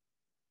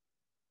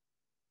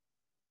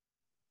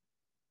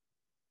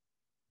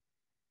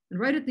 And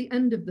right at the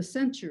end of the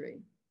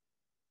century,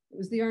 it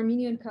was the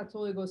Armenian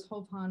Catholicos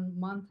Hovhan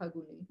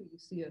Mantaguni, who you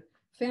see a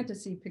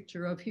fantasy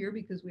picture of here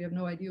because we have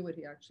no idea what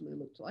he actually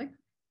looked like.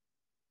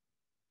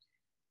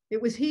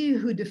 It was he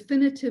who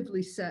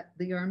definitively set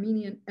the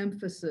Armenian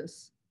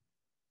emphasis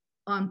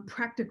on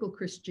practical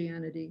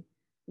Christianity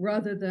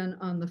rather than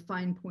on the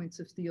fine points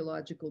of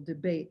theological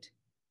debate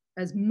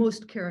as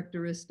most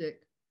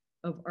characteristic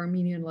of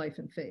Armenian life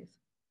and faith.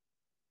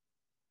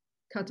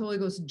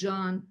 Catholicos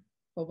John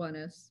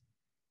Hovhannes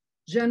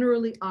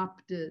generally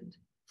opted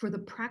for the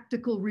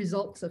practical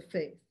results of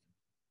faith,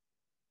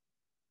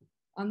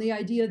 on the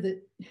idea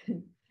that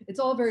it's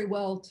all very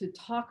well to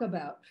talk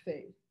about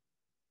faith,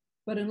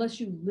 but unless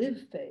you live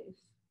faith,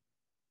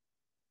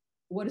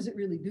 what is it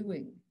really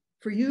doing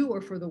for you or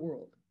for the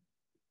world?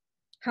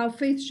 How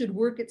faith should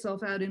work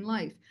itself out in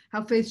life,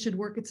 how faith should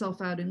work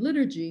itself out in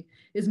liturgy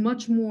is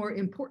much more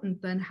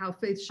important than how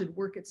faith should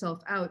work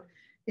itself out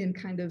in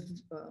kind of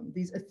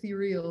these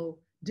ethereal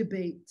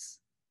debates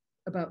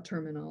about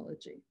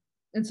terminology.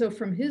 And so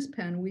from his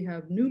pen, we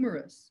have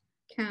numerous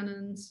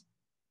canons,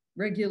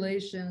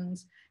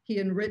 regulations. He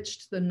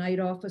enriched the night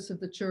office of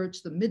the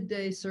church, the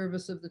midday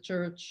service of the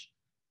church,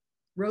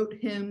 wrote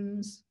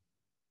hymns,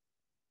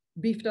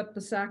 beefed up the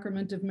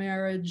sacrament of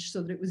marriage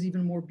so that it was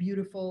even more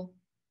beautiful,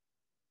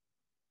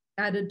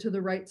 added to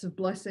the rites of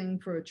blessing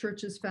for a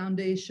church's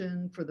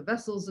foundation, for the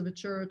vessels of a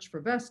church,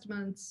 for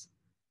vestments.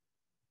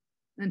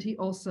 And he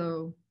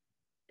also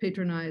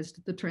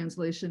patronized the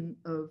translation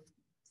of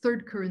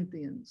 3rd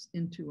Corinthians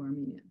into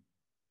Armenian.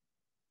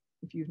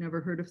 If you've never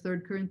heard of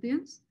 3rd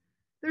Corinthians,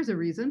 there's a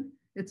reason.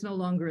 It's no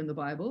longer in the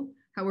Bible.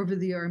 However,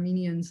 the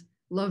Armenians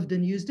loved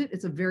and used it.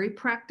 It's a very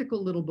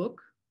practical little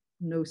book.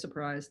 No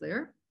surprise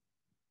there.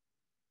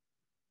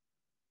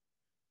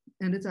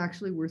 And it's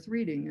actually worth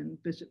reading.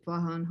 And Bishop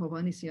Vahan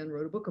Hovhannisyan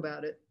wrote a book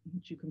about it,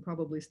 which you can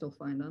probably still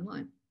find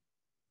online.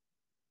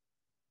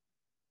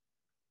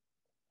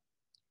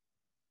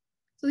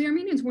 So the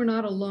Armenians were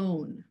not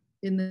alone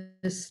in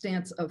this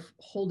stance of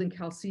holding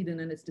Chalcedon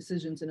and its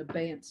decisions in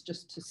abeyance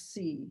just to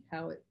see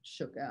how it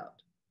shook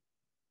out.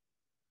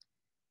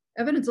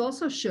 Evidence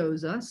also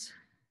shows us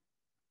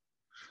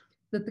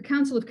that the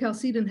Council of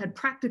Chalcedon had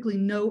practically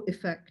no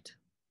effect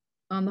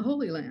on the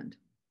Holy Land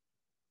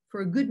for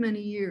a good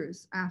many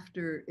years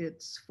after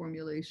its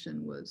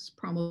formulation was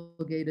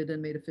promulgated and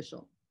made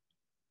official.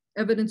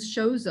 Evidence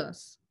shows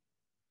us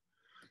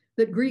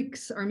that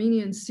Greeks,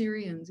 Armenians,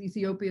 Syrians,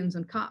 Ethiopians,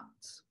 and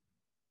Copts,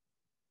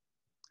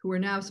 who are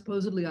now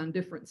supposedly on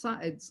different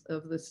sides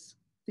of this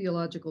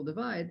theological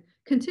divide,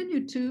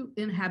 continued to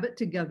inhabit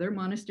together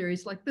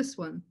monasteries like this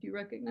one. Do you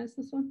recognize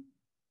this one?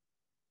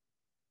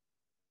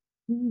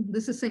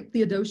 This is St.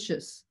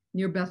 Theodosius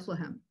near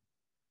Bethlehem.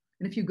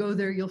 And if you go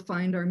there, you'll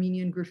find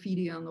Armenian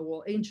graffiti on the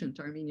wall, ancient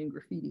Armenian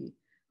graffiti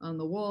on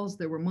the walls.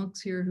 There were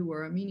monks here who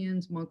were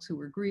Armenians, monks who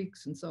were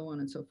Greeks, and so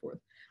on and so forth.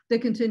 They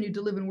continued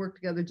to live and work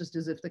together just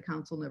as if the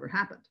council never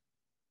happened.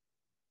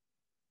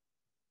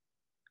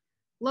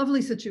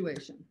 Lovely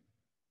situation.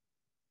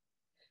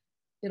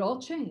 It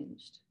all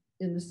changed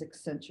in the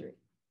 6th century.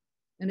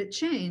 And it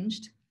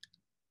changed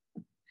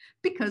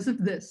because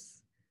of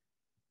this.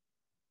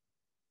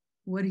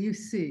 What do you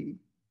see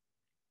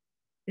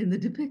in the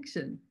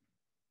depiction?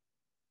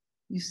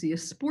 You see a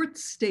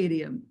sports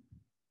stadium.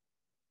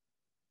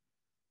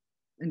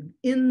 And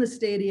in the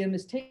stadium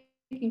is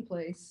taking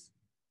place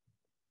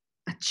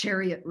a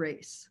chariot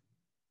race.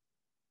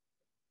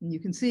 And you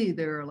can see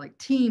there are like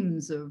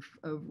teams of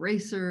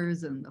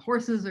racers, and the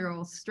horses are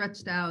all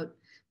stretched out.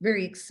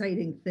 Very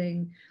exciting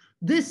thing.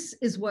 This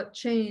is what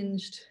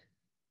changed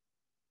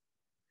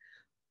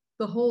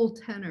the whole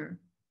tenor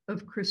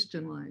of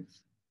Christian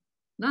life.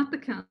 Not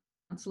the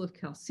Council of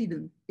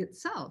Chalcedon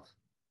itself,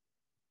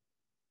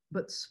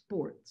 but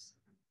sports.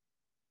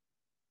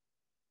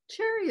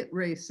 Chariot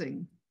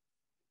racing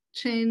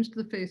changed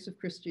the face of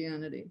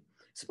Christianity.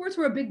 Sports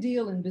were a big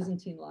deal in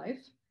Byzantine life.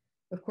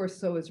 Of course,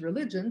 so is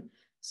religion.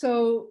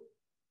 So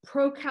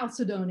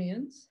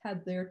pro-Chalcedonians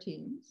had their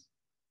teams,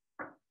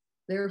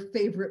 their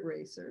favorite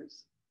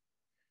racers,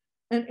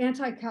 and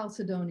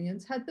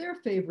anti-Chalcedonians had their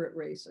favorite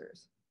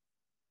racers.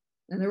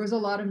 And there was a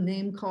lot of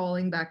name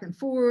calling back and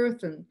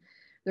forth, and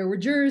there were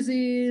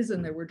jerseys,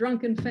 and there were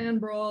drunken fan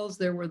brawls.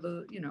 There were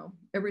the,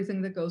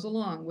 everything that goes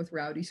along with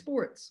rowdy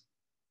sports.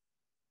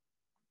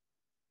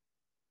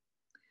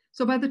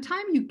 So by the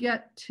time you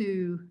get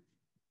to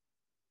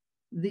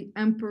the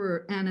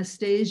Emperor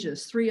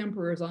Anastasius, 3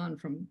 emperors on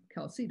from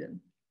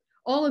Chalcedon,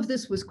 all of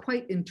this was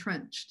quite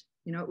entrenched.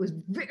 It was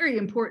very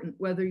important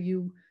whether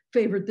you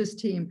favored this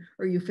team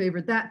or you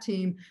favored that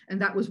team, and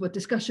that was what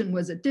discussion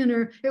was at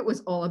dinner. It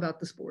was all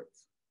about the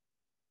sports.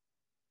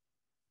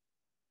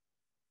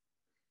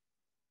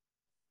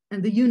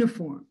 And the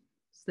uniforms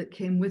that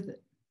came with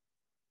it.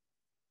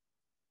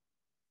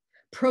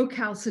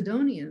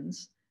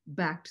 Pro-Chalcedonians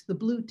backed the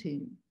blue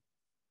team.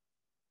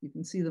 You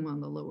can see them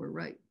on the lower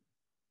right.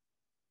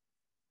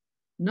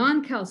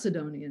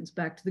 Non-Chalcedonians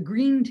backed the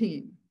green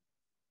team.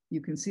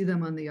 You can see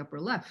them on the upper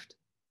left.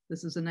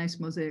 This is a nice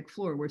mosaic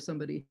floor where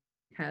somebody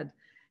had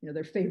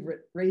their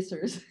favorite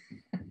racers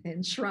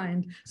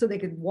enshrined so they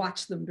could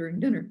watch them during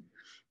dinner.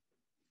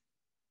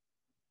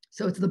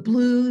 So it's the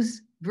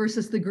blues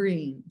versus the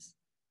greens,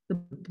 the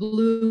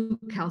blue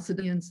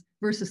Chalcedonians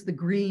versus the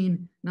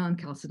green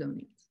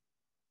non-Chalcedonians.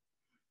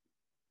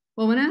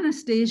 Well, when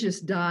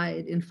Anastasius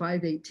died in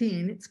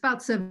 518, it's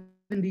about 70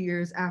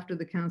 years after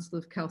the Council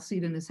of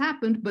Chalcedon has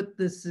happened, but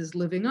this is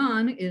living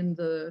on in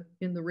the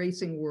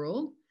racing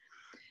world.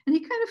 And he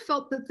kind of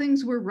felt that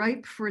things were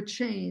ripe for a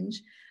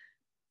change,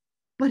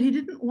 but he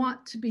didn't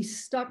want to be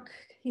stuck.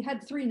 He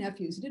had 3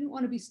 nephews. He didn't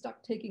want to be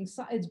stuck taking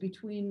sides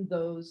between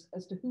those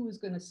as to who was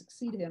going to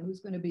succeed him,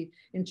 who's going to be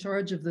in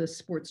charge of the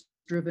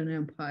sports-driven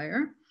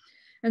empire.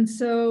 And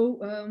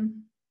so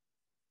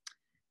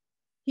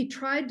he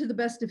tried to the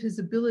best of his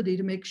ability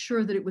to make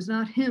sure that it was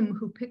not him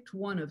who picked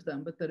one of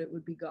them, but that it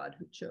would be God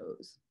who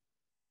chose.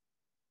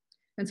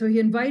 And so he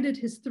invited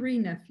his 3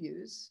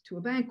 nephews to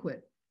a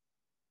banquet.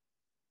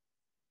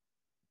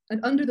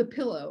 And under the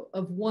pillow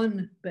of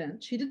one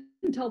bench, he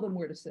didn't tell them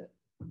where to sit.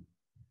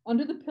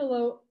 Under the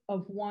pillow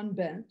of one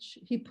bench,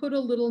 he put a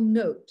little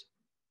note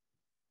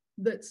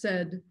that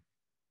said,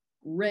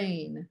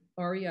 "Reign,"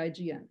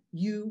 R-E-I-G-N,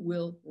 "you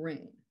will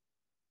reign."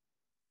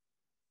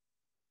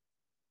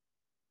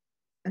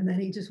 And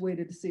then he just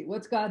waited to see,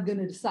 what's God going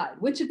to decide?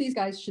 Which of these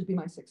guys should be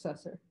my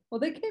successor? Well,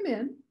 they came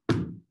in,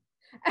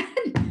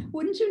 and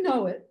wouldn't you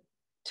know it,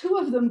 2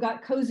 of them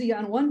got cozy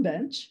on one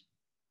bench,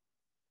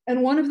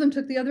 and one of them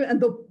took the other,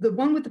 and the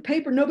one with the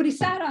paper, nobody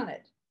sat on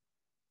it.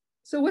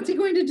 So what's he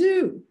going to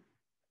do?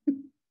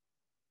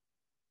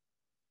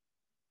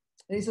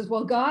 And he says,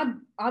 well, God,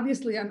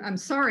 obviously, I'm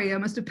sorry, I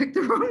must have picked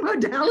the wrong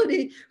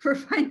modality for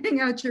finding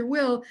out your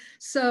will.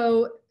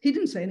 So he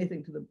didn't say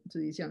anything to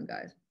these young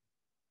guys.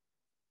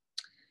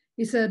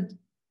 He said,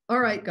 all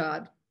right,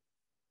 God,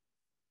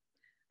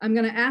 I'm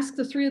going to ask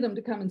the 3 of them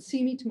to come and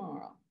see me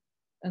tomorrow.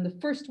 And the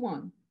first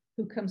one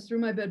who comes through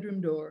my bedroom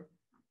door,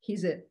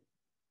 he's it.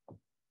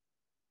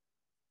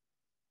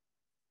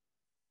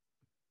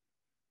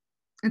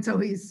 And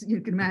so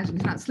you can imagine,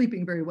 he's not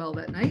sleeping very well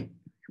that night.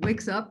 He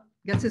wakes up,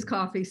 gets his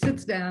coffee,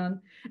 sits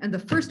down, and the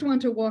first one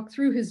to walk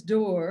through his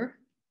door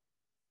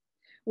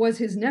was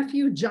his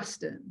nephew,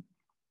 Justin,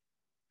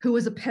 who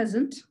was a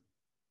peasant,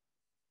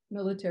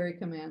 military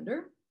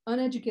commander,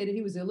 uneducated.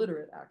 He was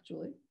illiterate,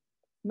 actually,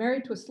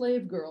 married to a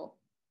slave girl.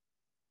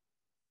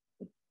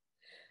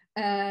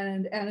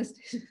 And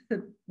Anastasia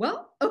said,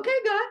 well, okay,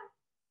 God,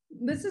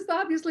 this is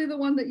obviously the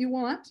one that you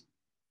want.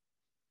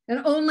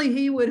 And only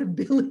he would have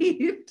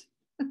believed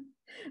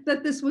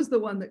that this was the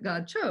one that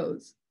God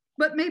chose.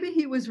 But maybe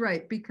he was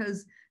right,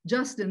 because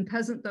Justin,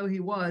 peasant though he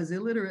was,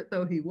 illiterate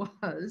though he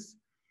was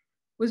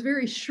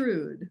very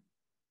shrewd.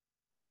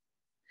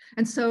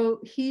 And so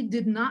he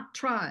did not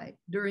try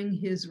during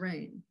his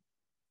reign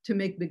to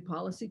make big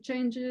policy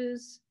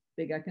changes,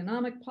 big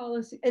economic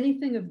policy,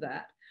 anything of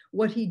that.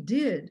 What he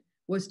did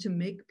was to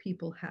make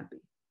people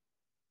happy.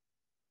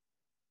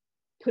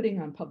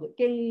 Putting on public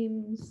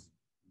games,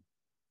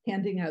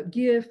 handing out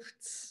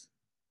gifts,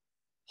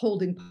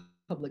 holding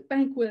public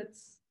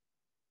banquets.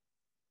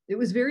 It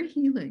was very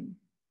healing.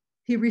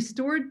 He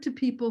restored to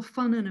people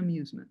fun and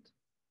amusement.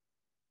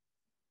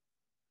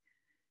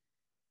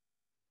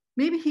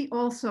 Maybe he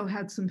also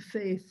had some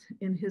faith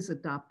in his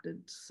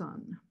adopted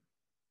son.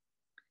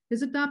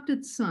 His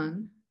adopted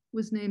son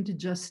was named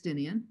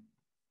Justinian.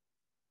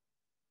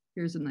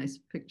 Here's a nice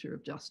picture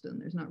of Justin.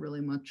 There's not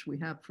really much we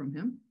have from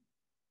him.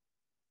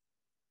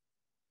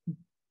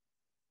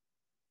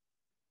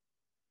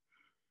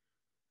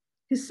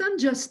 His son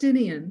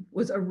Justinian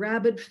was a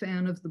rabid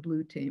fan of the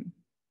blue team.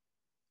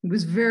 He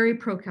was very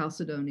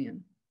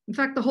pro-Chalcedonian. In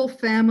fact, the whole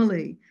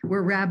family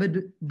were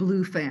rabid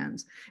blue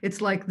fans.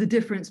 It's like the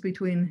difference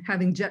between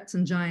having Jets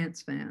and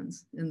Giants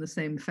fans in the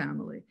same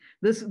family.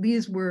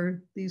 These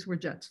were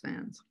Jets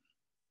fans.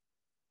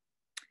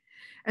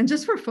 And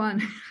just for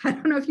fun, I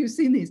don't know if you've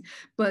seen these,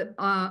 but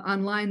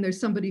online there's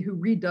somebody who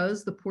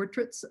redoes the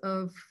portraits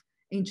of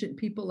ancient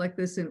people like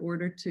this in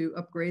order to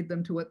upgrade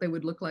them to what they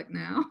would look like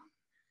now.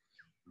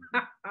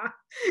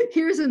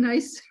 Here's a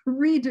nice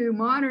redo,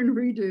 modern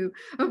redo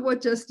of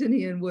what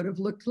Justinian would have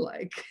looked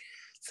like.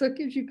 So it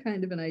gives you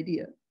kind of an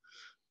idea.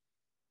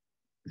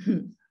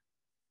 Who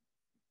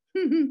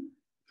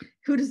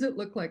does it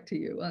look like to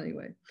you?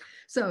 Anyway,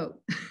 so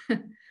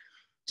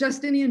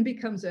Justinian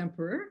becomes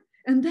emperor,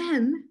 and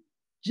then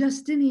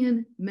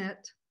Justinian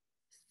met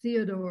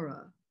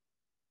Theodora,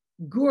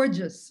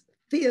 gorgeous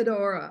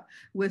Theodora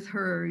with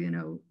her,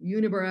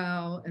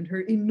 unibrow and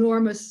her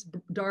enormous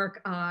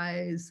dark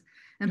eyes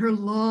and her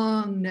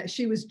long neck.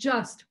 She was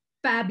just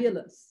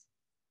fabulous.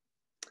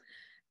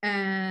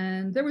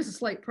 And there was a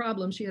slight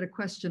problem. She had a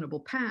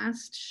questionable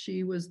past.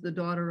 She was the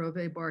daughter of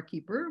a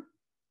barkeeper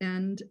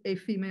and a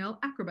female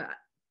acrobat.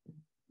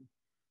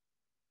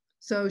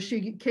 So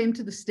she came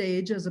to the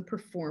stage as a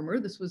performer.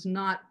 This was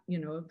not,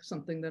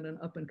 something that an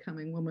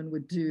up-and-coming woman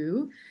would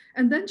do.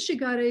 And then she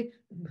got a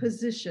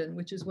position,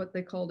 which is what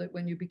they called it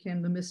when you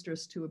became the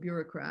mistress to a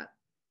bureaucrat.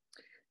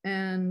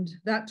 And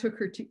that took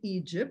her to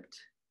Egypt.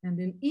 And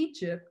in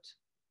Egypt,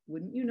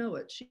 wouldn't you know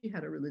it, she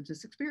had a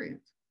religious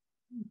experience.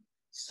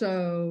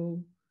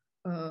 So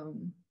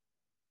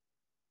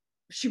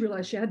she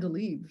realized she had to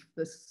leave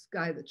this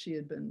guy that she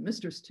had been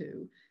mistress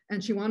to,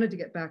 and she wanted to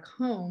get back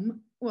home.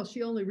 Well,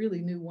 she only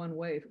really knew one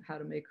way how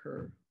to make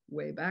her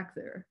way back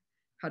there,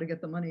 how to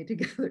get the money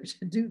together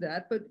to do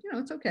that, but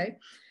it's okay.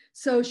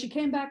 So she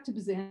came back to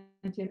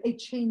Byzantium, a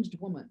changed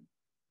woman.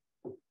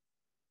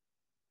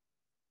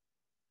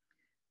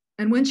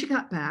 And when she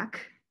got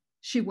back,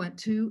 she went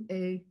to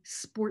a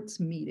sports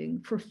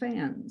meeting for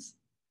fans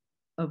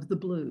of the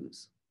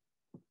blues.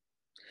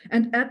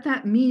 And at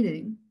that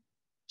meeting,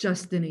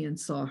 Justinian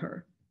saw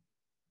her.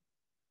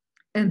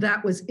 And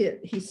that was it.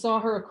 He saw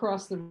her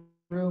across the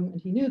room,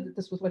 and he knew that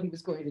this was what he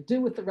was going to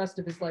do with the rest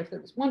of his life. There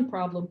was one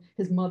problem: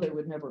 his mother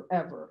would never,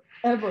 ever,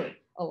 ever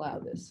allow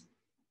this.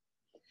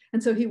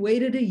 And so he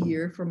waited a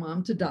year for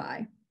mom to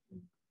die.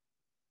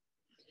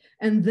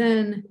 And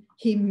then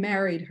he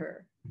married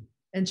her,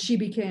 and she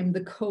became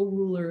the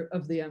co-ruler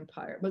of the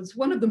empire. But it's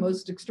one of the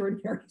most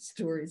extraordinary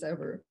stories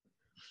ever.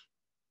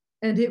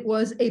 And it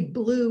was a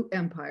blue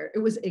empire. It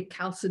was a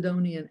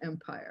Chalcedonian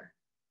empire,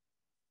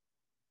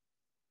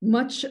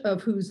 much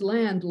of whose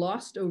land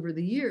lost over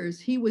the years,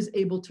 he was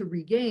able to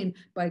regain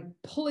by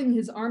pulling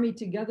his army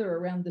together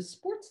around the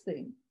sports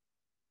thing.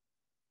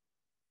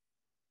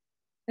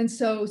 And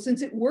so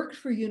since it worked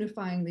for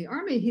unifying the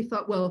army, he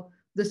thought, well,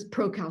 this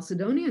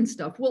pro-Chalcedonian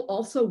stuff will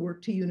also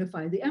work to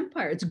unify the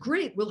empire. It's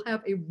great. We'll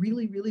have a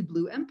really, really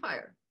blue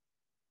empire.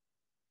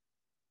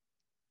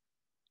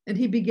 And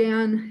he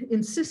began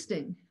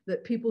insisting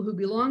that people who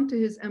belonged to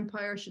his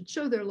empire should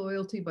show their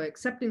loyalty by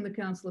accepting the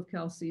Council of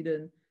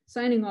Chalcedon,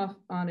 signing off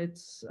on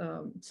its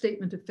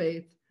statement of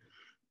faith,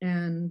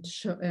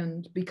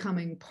 and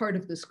becoming part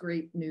of this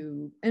great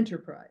new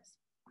enterprise.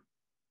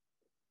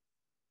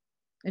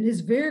 And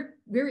his very,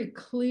 very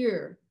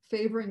clear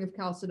favoring of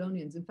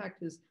Chalcedonians, in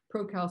fact, his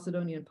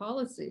pro-Chalcedonian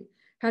policy,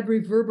 had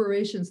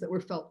reverberations that were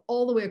felt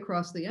all the way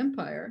across the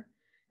empire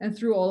and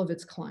through all of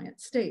its client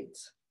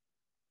states.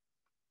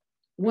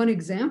 One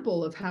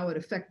example of how it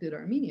affected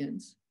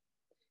Armenians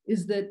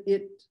is that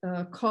it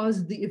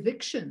caused the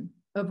eviction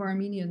of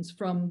Armenians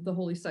from the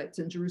holy sites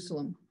in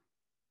Jerusalem,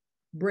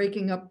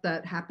 breaking up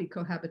that happy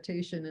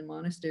cohabitation in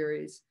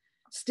monasteries,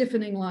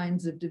 stiffening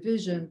lines of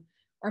division.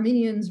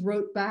 Armenians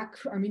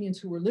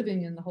who were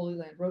living in the Holy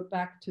Land wrote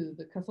back to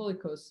the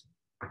Catholicos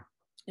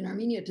in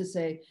Armenia to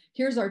say,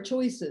 here's our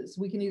choices.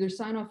 We can either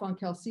sign off on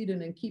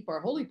Chalcedon and keep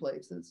our holy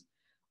places,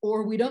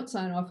 or we don't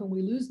sign off and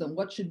we lose them.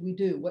 What should we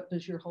do? What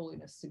does your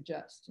holiness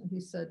suggest? And he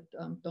said,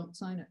 don't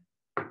sign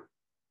it.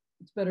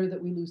 It's better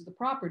that we lose the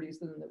properties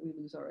than that we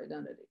lose our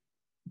identity.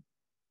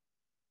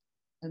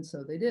 And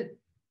so they did.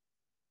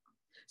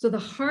 So the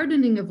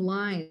hardening of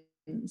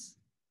lines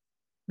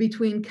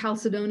between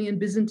Chalcedonian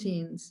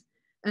Byzantines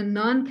and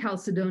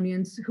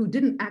non-Chalcedonians who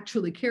didn't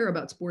actually care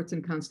about sports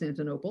in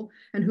Constantinople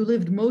and who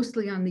lived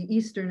mostly on the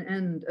eastern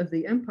end of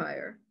the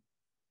empire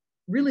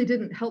really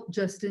didn't help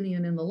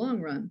Justinian in the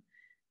long run,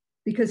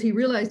 because he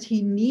realized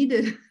he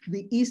needed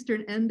the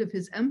eastern end of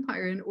his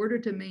empire in order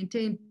to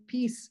maintain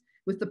peace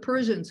with the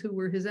Persians, who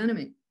were his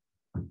enemy.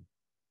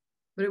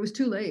 But it was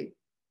too late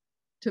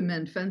to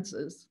mend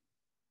fences,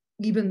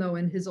 even though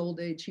in his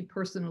old age he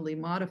personally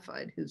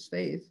modified his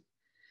faith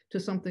to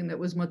something that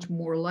was much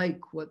more like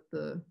what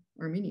the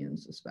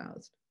Armenians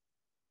espoused.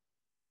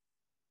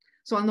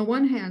 So on the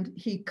one hand,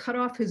 he cut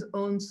off his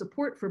own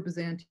support for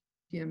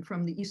Byzantium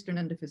from the eastern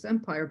end of his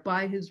empire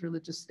by his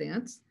religious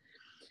stance.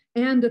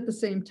 And at the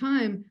same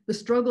time, the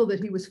struggle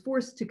that he was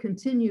forced to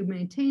continue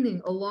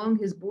maintaining along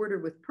his border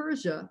with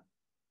Persia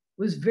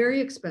was very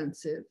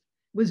expensive,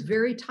 was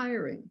very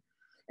tiring.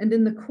 And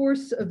in the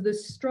course of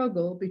this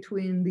struggle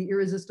between the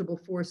irresistible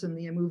force and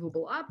the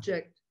immovable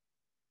object,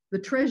 the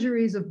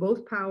treasuries of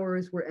both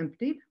powers were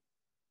emptied,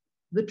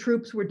 the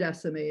troops were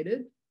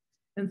decimated,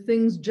 and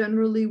things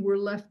generally were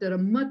left at a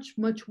much,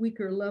 much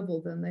weaker level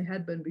than they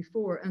had been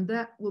before. And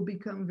that will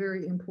become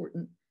very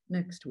important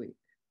next week.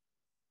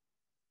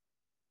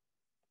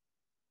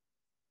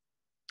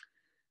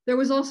 There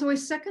was also a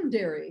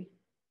secondary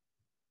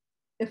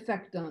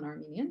effect on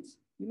Armenians.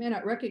 You may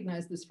not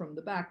recognize this from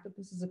the back, but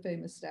this is a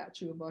famous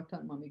statue of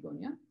Vartan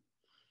Mamigonia.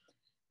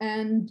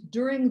 And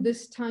during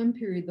this time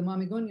period, the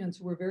Mamigonians,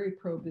 who were very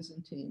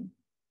pro-Byzantine,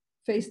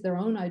 faced their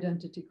own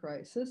identity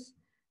crisis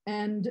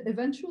and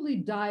eventually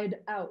died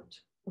out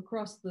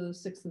across the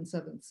 6th and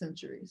 7th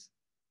centuries.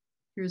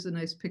 Here's a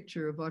nice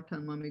picture of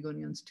Vartan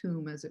Mamigonian's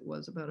tomb as it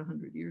was about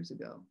 100 years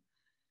ago.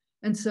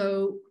 And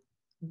so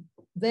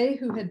they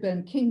who had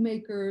been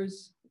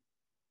kingmakers,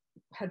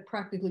 had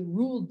practically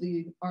ruled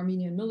the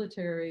Armenian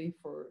military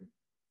for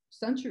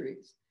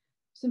centuries,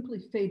 simply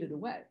faded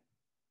away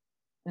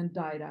and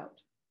died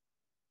out,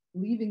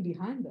 leaving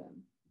behind them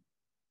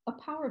a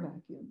power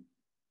vacuum.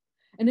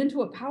 And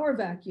into a power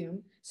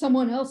vacuum,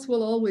 someone else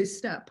will always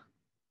step.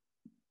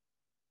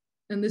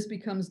 And this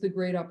becomes the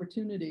great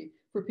opportunity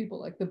for people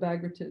like the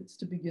Bagratids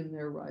to begin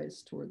their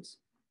rise towards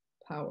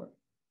power.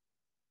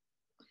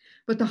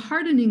 But the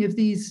hardening of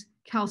these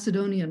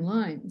Chalcedonian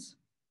lines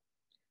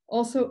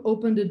also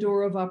opened a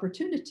door of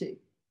opportunity,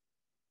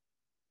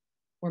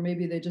 or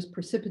maybe they just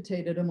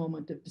precipitated a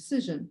moment of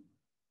decision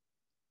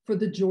for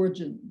the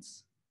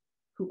Georgians,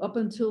 who up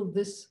until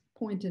this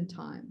point in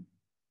time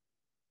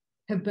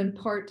have been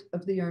part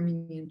of the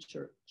Armenian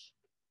church.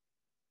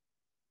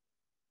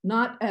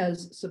 Not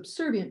as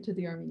subservient to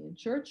the Armenian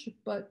church,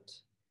 but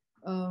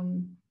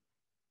in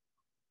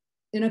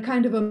a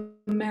kind of a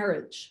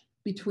marriage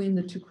between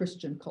the two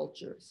Christian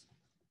cultures.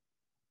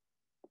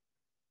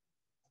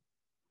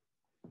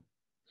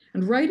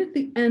 And right at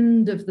the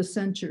end of the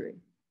century,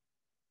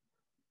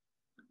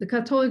 the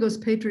Catholicos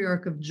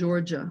Patriarch of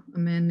Georgia, a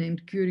man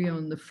named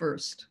Kyrion I,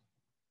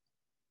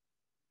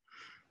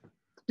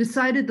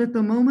 decided that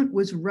the moment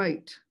was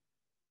right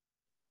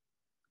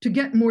to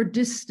get more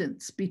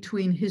distance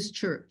between his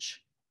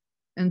church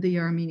and the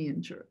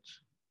Armenian church.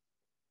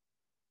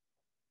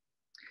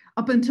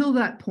 Up until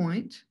that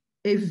point,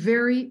 a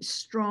very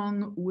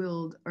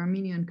strong-willed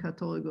Armenian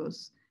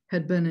Catholicos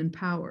had been in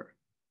power,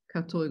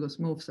 Catholicos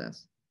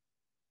Movses.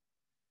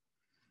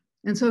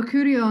 And so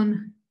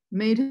Kyrion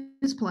made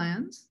his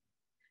plans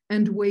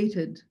and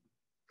waited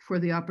for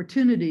the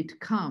opportunity to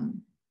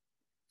come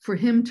for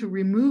him to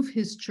remove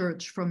his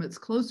church from its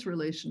close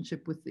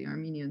relationship with the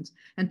Armenians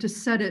and to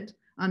set it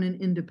on an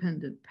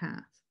independent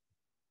path.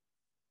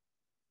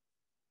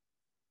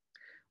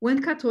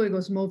 When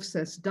Catholicos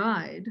Movses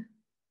died,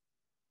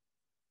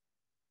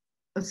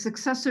 a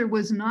successor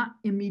was not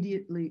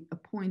immediately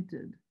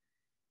appointed,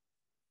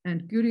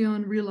 and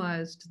Kyrion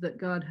realized that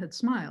God had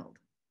smiled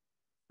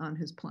on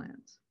his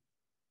plans.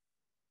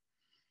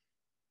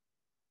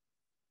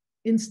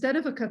 Instead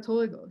of a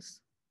Catholicos,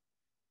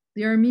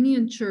 the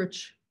Armenian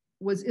church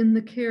was in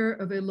the care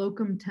of a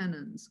locum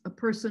tenens, a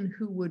person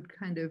who would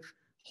kind of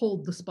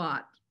hold the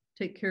spot,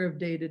 take care of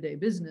day-to-day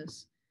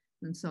business,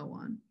 and so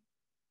on.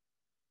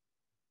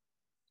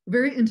 A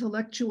very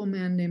intellectual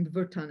man named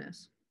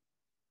Vertanes.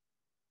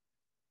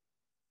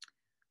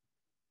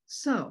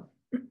 So,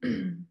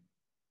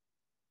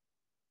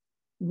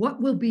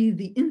 what will be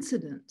the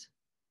incident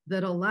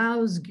that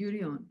allows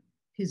Kyrion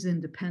his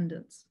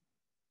independence?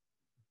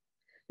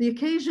 The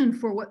occasion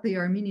for what the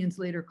Armenians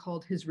later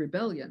called his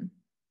rebellion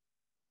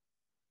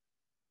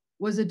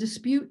was a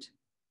dispute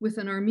with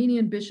an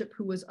Armenian bishop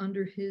who was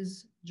under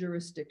his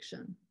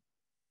jurisdiction,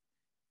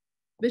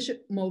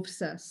 Bishop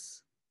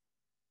Movses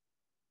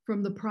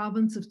from the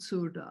province of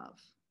Tsurdav,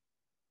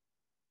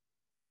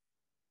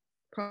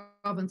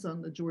 province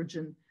on the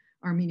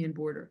Georgian-Armenian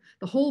border.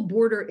 The whole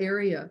border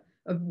area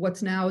of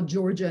what's now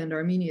Georgia and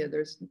Armenia,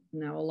 there's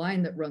now a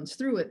line that runs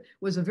through it,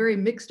 was a very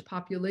mixed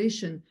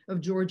population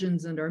of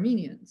Georgians and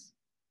Armenians.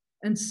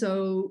 And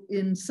so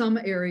in some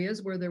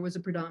areas where there was a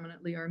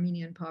predominantly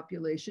Armenian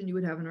population, you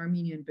would have an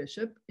Armenian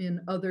bishop.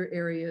 In other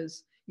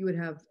areas, you would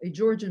have a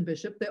Georgian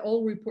bishop. They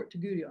all report to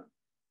Kyrion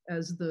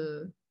as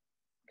the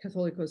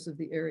Catholicos of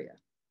the area.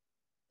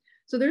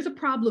 So there's a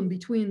problem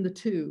between the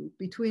two,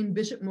 between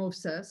Bishop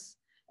Movses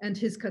and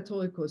his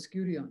Catholicos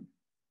Kyrion.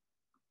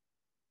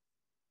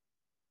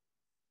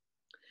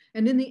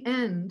 And in the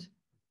end,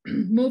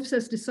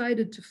 Movses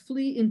decided to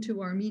flee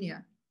into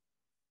Armenia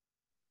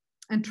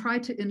and try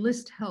to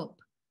enlist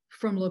help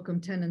from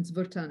locum tenens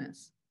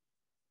Vertanes.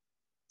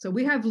 So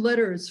we have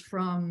letters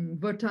from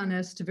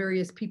Vertanes to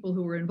various people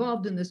who were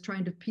involved in this,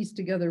 trying to piece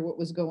together what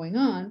was going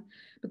on.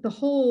 But the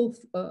whole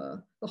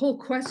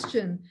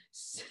question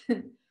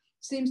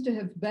seems to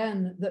have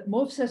been that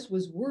Movses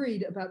was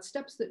worried about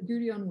steps that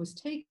Gurion was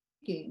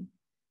taking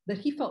that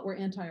he felt were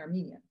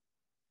anti-Armenian.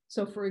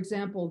 So for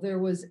example, there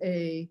was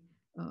here's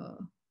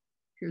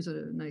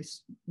a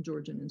nice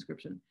Georgian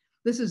inscription.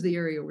 This is the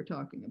area we're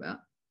talking about.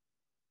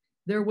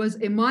 There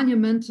was a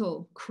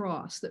monumental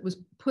cross that was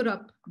put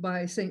up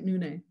by Saint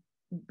Nune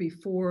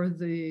before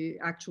the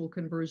actual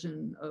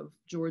conversion of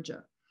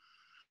Georgia.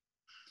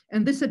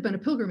 And this had been a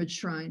pilgrimage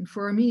shrine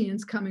for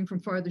Armenians coming from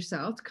farther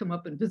south, come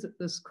up and visit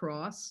this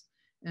cross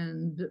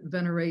and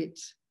venerate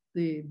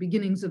the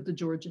beginnings of the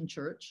Georgian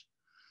church.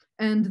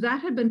 And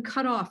that had been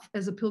cut off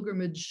as a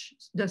pilgrimage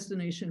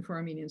destination for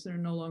Armenians. They're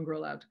no longer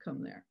allowed to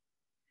come there.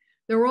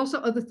 There were also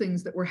other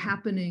things that were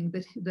happening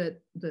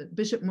that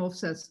Bishop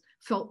Movses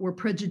felt were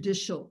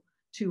prejudicial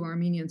to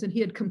Armenians. And he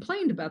had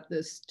complained about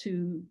this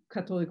to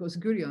Catholicos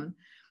Gurion.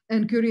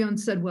 And Gurion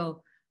said,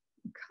 well,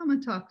 come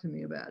and talk to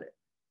me about it.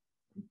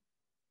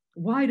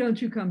 Why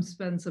don't you come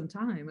spend some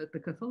time at the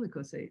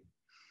Catholicosate?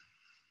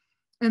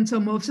 And so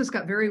Movses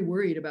got very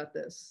worried about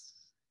this.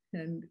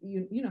 And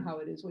you know how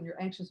it is when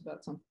you're anxious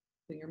about something,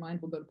 your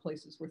mind will go to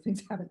places where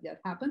things haven't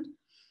yet happened.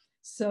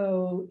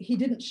 So he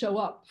didn't show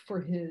up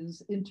for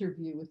his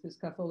interview with his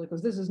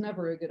Catholicos. This is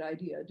never a good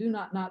idea. Do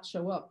not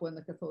show up when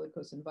the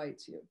Catholicos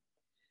invites you.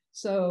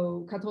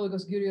 So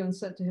Catholicos Gurion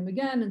sent to him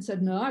again and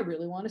said, no, I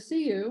really want to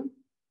see you.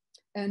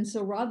 And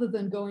so rather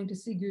than going to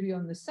see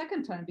Gurion the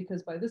second time,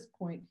 because by this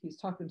point he's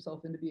talked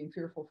himself into being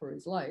fearful for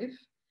his life,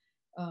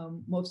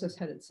 Movses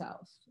headed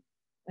south.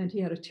 And he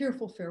had a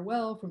tearful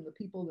farewell from the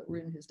people that were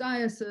in his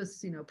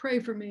diocese,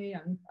 pray for me,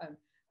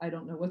 I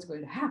don't know what's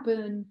going to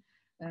happen.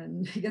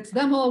 And he gets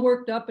them all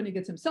worked up and he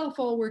gets himself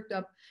all worked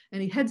up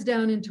and he heads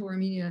down into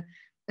Armenia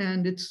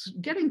and it's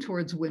getting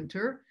towards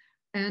winter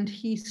and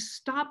he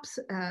stops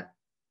at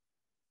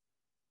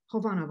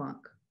Hovanavank.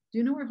 Do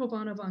you know where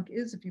Hovanavank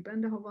is? If you've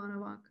been to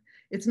Hovanavank,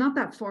 it's not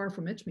that far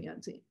from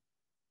Ichmiadzin.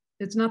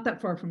 It's not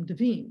that far from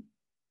Devine.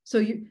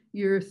 So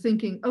you're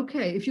thinking,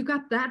 okay, if you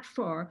got that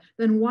far,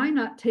 then why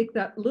not take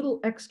that little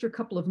extra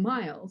couple of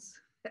miles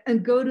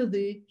and go to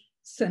the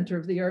center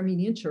of the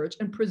Armenian church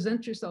and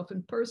present yourself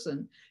in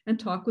person and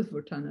talk with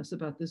Vertanes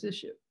about this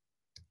issue.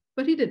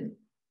 But he didn't.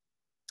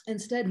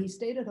 Instead, he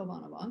stayed at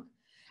Hovanavank.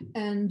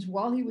 And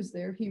while he was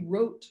there, he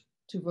wrote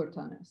to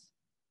Vertanes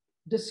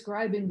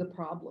describing the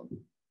problem.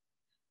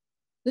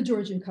 The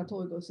Georgian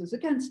Catholicos is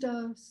against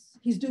us.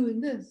 He's doing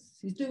this.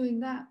 He's doing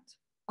that.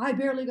 I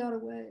barely got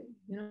away.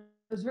 It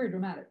was very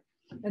dramatic.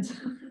 And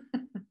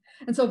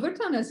so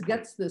Vertanes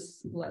gets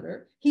this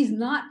letter. He's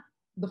not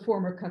the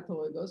former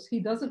Catholicos. He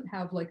doesn't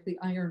have like the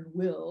iron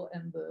will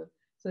and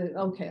say,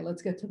 okay,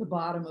 let's get to the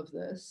bottom of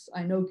this.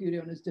 I know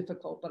Gurion is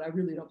difficult, but I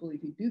really don't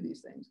believe he'd do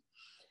these things.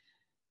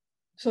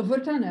 So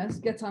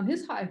Vertanes gets on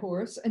his high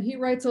horse and he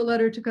writes a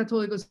letter to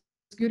Catholicos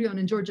Gurion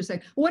in Georgia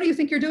saying, what do you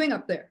think you're doing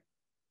up there?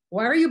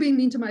 Why are you being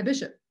mean to my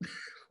bishop?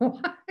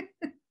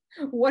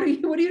 What are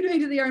you doing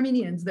to the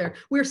Armenians there?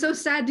 We're so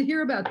sad to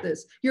hear about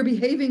this. You're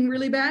behaving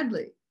really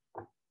badly.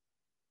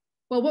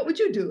 Well, what would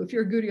you do if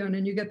you're Gurion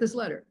and you get this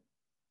letter?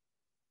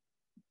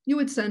 You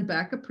would send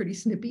back a pretty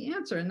snippy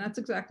answer, and that's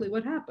exactly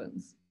what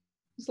happens.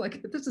 It's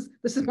like, this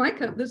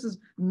is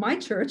my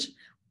church.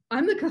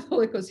 I'm the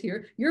Catholicos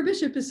here. Your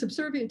bishop is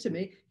subservient to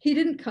me. He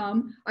didn't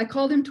come. I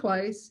called him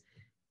twice.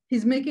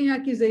 He's making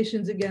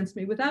accusations against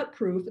me without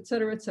proof, et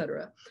cetera, et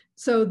cetera.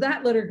 So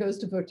that letter goes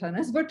to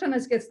Vertanes.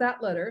 Vertanes gets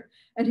that letter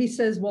and he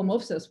says, well,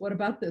 Movses, what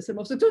about this? And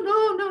Movses,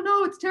 oh,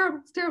 no, it's terrible,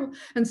 it's terrible.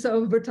 And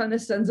so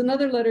Vertanes sends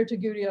another letter to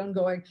Gurion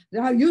going,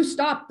 now you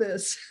stop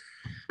this.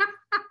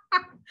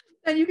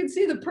 And you can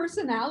see the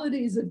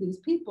personalities of these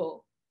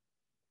people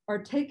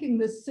are taking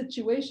this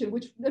situation,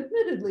 which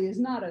admittedly is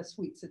not a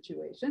sweet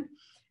situation,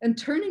 and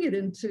turning it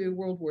into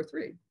World War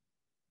III.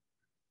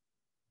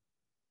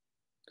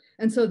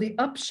 And so the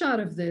upshot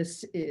of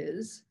this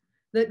is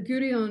that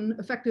Gurion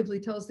effectively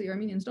tells the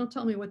Armenians, don't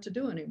tell me what to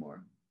do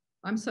anymore.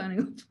 I'm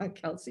signing off on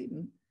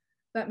Chalcedon.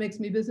 That makes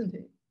me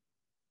Byzantine.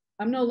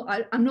 I'm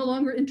no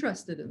longer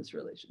interested in this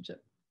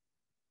relationship.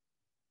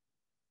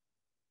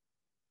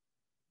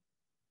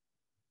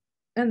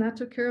 And that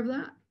took care of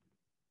that.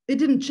 It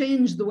didn't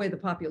change the way the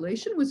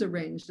population was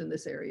arranged in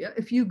this area.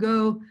 If you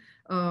go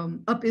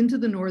up into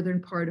the northern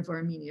part of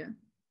Armenia,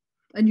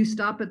 and you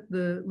stop at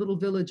the little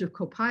village of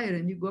Kopayet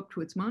and you go up to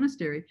its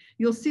monastery,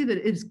 you'll see that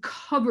it is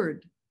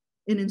covered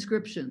in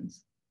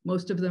inscriptions.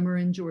 Most of them are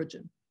in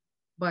Georgian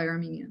by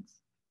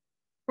Armenians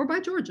or by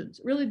Georgians.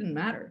 It really didn't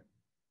matter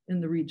in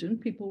the region.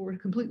 People were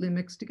completely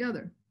mixed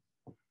together.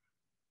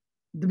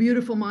 The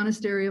beautiful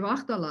monastery of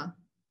Akhtala,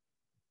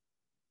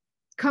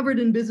 covered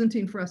in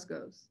Byzantine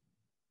frescoes.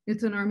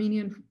 It's an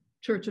Armenian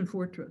church and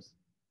fortress.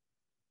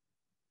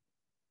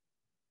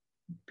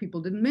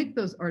 People didn't make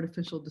those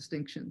artificial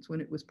distinctions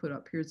when it was put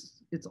up.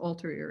 Here's its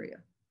altar area.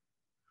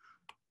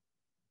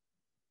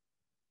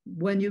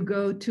 When you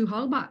go to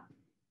Halbat,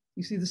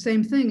 you see the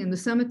same thing in the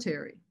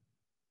cemetery.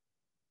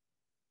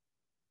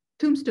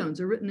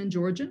 Tombstones are written in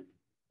Georgian.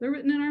 They're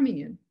written in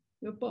Armenian.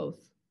 You have both.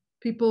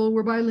 People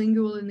were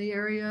bilingual in the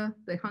area.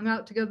 They hung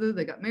out together.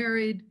 They got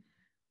married.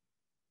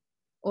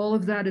 all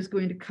of that is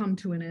going to come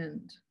to an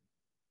end.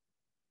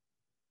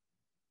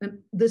 And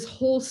this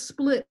whole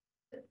split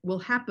will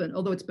happen,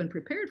 although it's been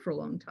prepared for a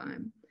long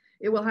time.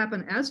 It will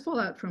happen as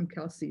fallout from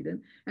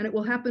Chalcedon, and it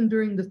will happen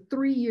during the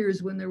 3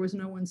 years when there was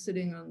no one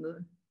sitting on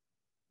the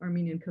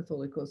Armenian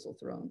Catholicosal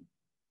throne.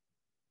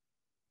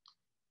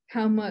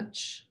 How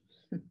much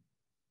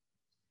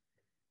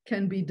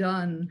can be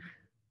done?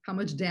 How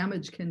much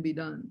damage can be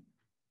done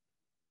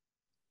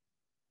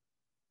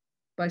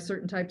by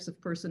certain types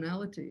of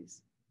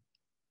personalities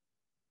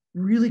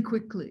really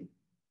quickly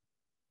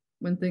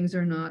when things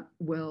are not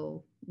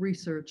well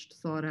researched,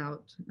 thought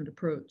out, and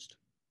approached?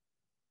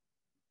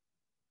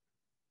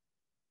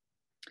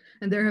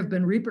 And there have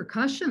been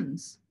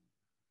repercussions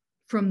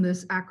from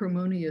this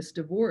acrimonious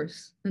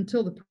divorce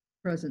until the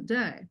present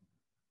day.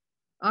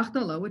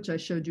 Akhtala, which I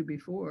showed you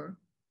before,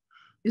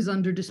 is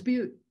under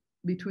dispute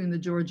between the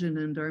Georgian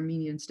and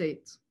Armenian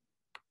states.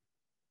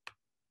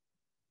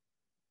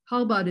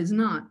 Halbad is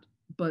not,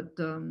 but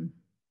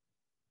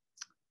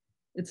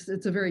it's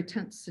a very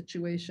tense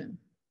situation.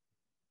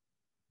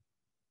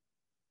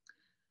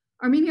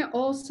 Armenia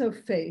also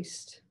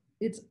faced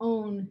its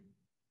own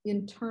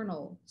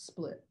internal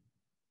split.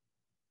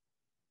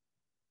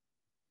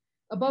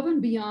 Above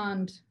and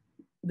beyond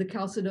the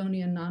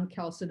Chalcedonian,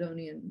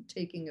 non-Chalcedonian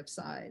taking of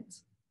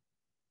sides,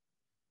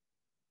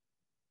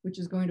 which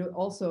is going to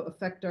also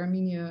affect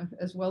Armenia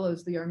as well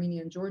as the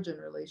Armenian-Georgian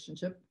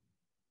relationship,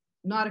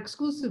 not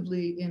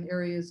exclusively in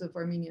areas of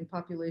Armenian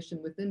population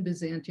within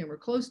Byzantium or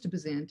close to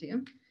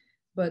Byzantium,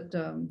 but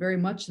very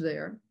much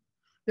there.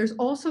 There's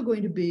also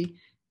going to be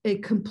a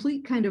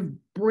complete kind of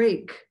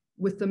break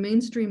with the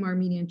mainstream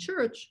Armenian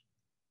church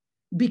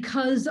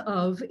because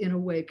of, in a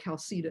way,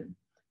 Chalcedon,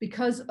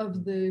 because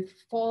of the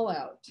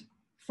fallout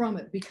from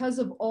it, because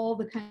of all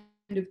the kind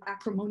of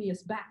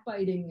acrimonious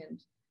backbiting and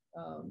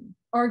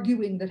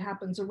arguing that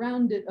happens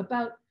around it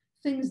about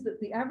things that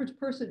the average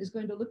person is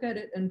going to look at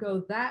it and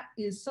go, that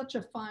is such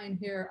a fine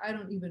hair, I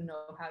don't even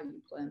know how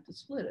you plan to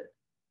split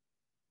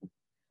it.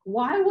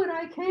 Why would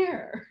I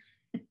care?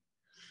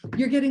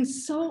 You're getting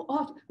so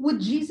off. Would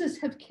Jesus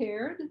have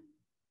cared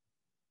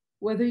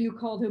whether you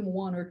called him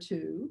one or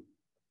two?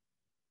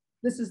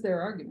 This is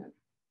their argument.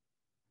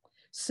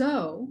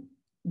 So,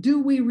 do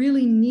we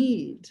really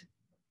need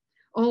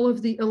all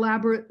of the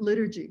elaborate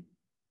liturgy?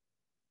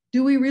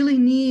 Do we really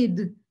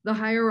need the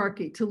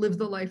hierarchy to live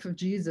the life of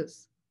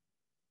Jesus?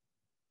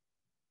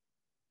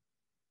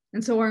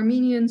 And so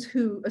Armenians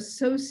who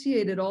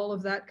associated all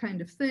of that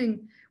kind of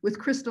thing with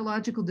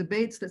Christological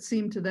debates that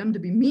seemed to them to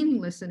be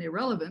meaningless and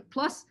irrelevant,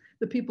 plus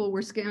the people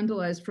were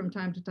scandalized from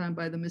time to time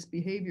by the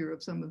misbehavior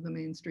of some of the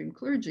mainstream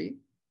clergy,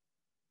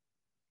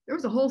 there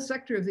was a whole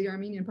sector of the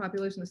Armenian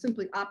population that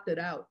simply opted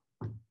out.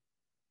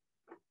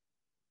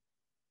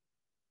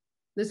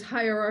 This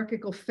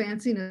hierarchical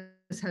fanciness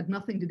had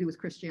nothing to do with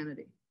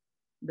Christianity,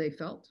 they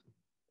felt.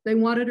 They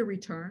wanted a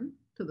return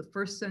to the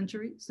first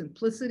century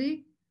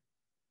simplicity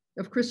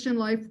of Christian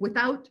life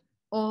without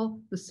all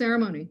the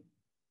ceremony.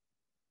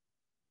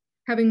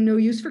 Having no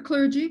use for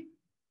clergy,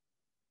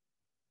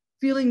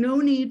 feeling no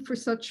need for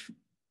such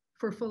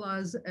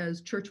furfulas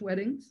as church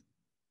weddings,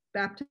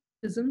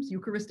 baptisms,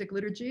 Eucharistic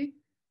liturgy,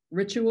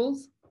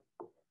 rituals.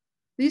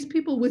 These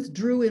people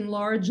withdrew in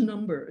large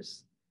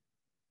numbers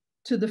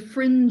to the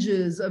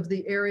fringes of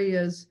the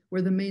areas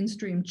where the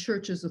mainstream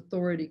church's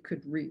authority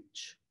could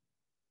reach,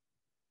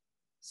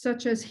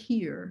 such as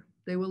here.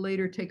 They will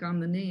later take on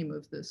the name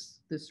of this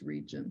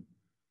region.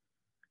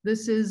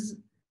 This is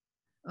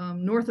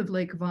north of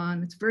Lake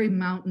Van. It's a very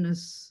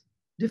mountainous,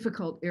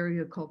 difficult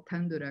area called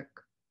Tandurek.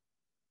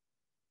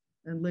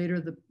 And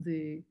later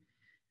the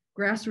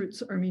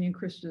grassroots Armenian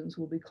Christians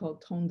will be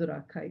called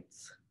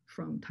Tondurakites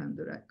from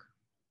Tandurek.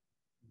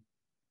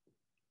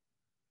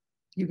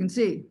 You can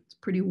see it's a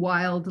pretty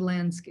wild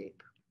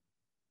landscape.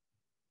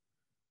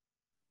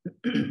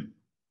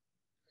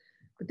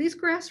 But these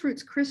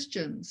grassroots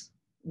Christians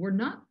were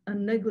not a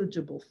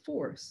negligible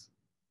force.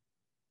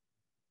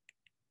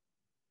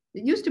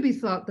 It used to be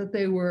thought that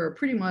they were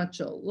pretty much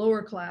a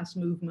lower class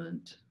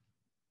movement.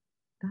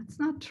 That's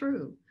not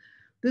true.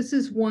 This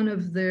is one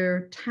of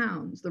their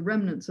towns, the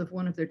remnants of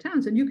one of their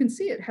towns, and you can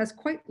see it has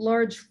quite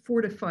large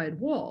fortified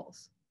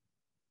walls.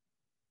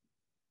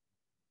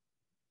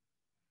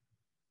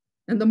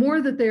 And the more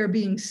that they are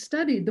being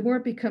studied, the more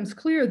it becomes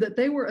clear that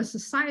they were a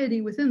society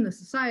within the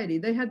society.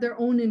 They had their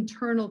own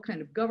internal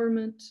kind of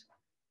government.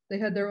 They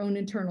had their own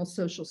internal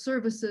social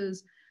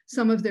services.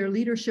 Some of their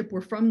leadership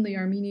were from the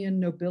Armenian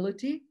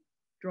nobility,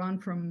 drawn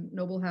from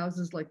noble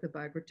houses like the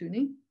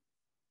Bagratuni.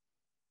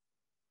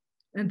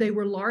 And they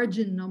were large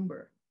in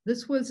number.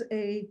 This was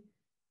a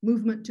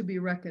movement to be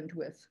reckoned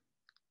with.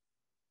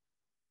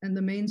 And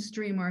the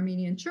mainstream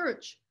Armenian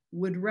church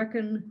would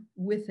reckon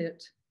with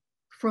it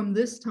from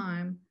this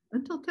time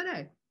until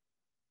today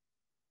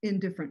in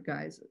different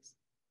guises.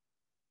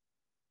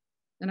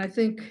 And I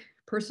think,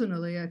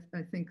 personally,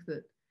 I think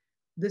that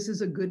this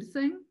is a good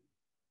thing,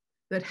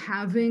 that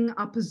having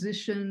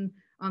opposition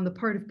on the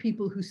part of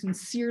people who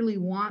sincerely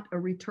want a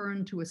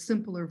return to a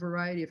simpler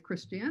variety of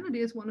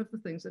Christianity is one of the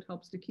things that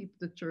helps to keep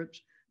the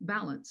church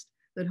balanced,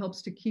 that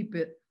helps to keep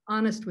it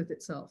honest with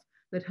itself,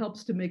 that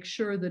helps to make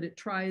sure that it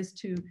tries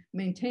to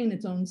maintain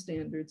its own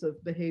standards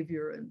of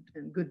behavior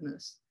and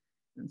goodness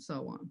and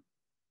so on.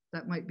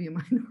 That might be a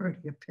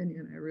minority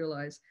opinion, I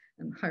realize,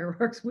 and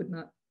hierarchs would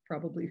not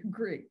probably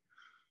agree.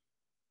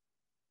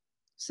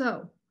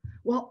 So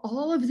while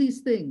all of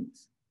these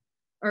things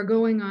are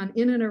going on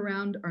in and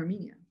around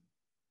Armenia,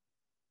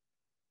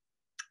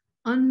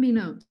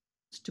 unbeknownst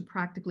to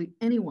practically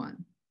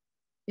anyone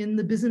in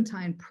the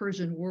Byzantine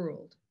Persian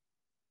world,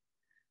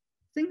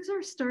 things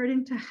are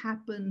starting to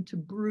happen, to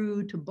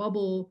brew, to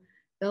bubble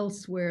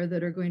elsewhere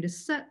that are going to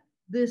set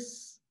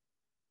this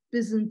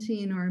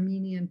Byzantine,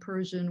 Armenian,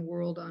 Persian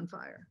world on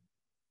fire,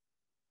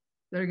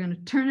 that are going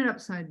to turn it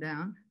upside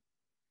down,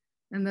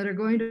 and that are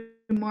going to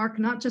mark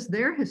not just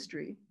their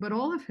history, but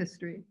all of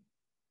history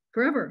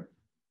forever,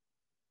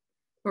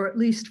 or at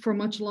least for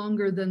much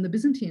longer than the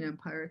Byzantine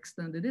Empire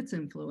extended its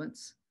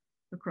influence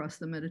across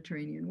the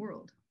Mediterranean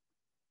world.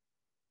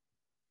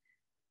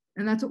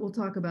 And that's what we'll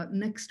talk about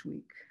next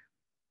week.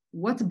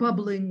 What's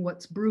bubbling,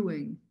 what's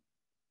brewing,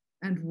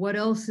 and what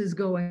else is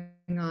going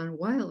on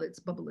while it's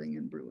bubbling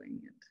and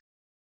brewing.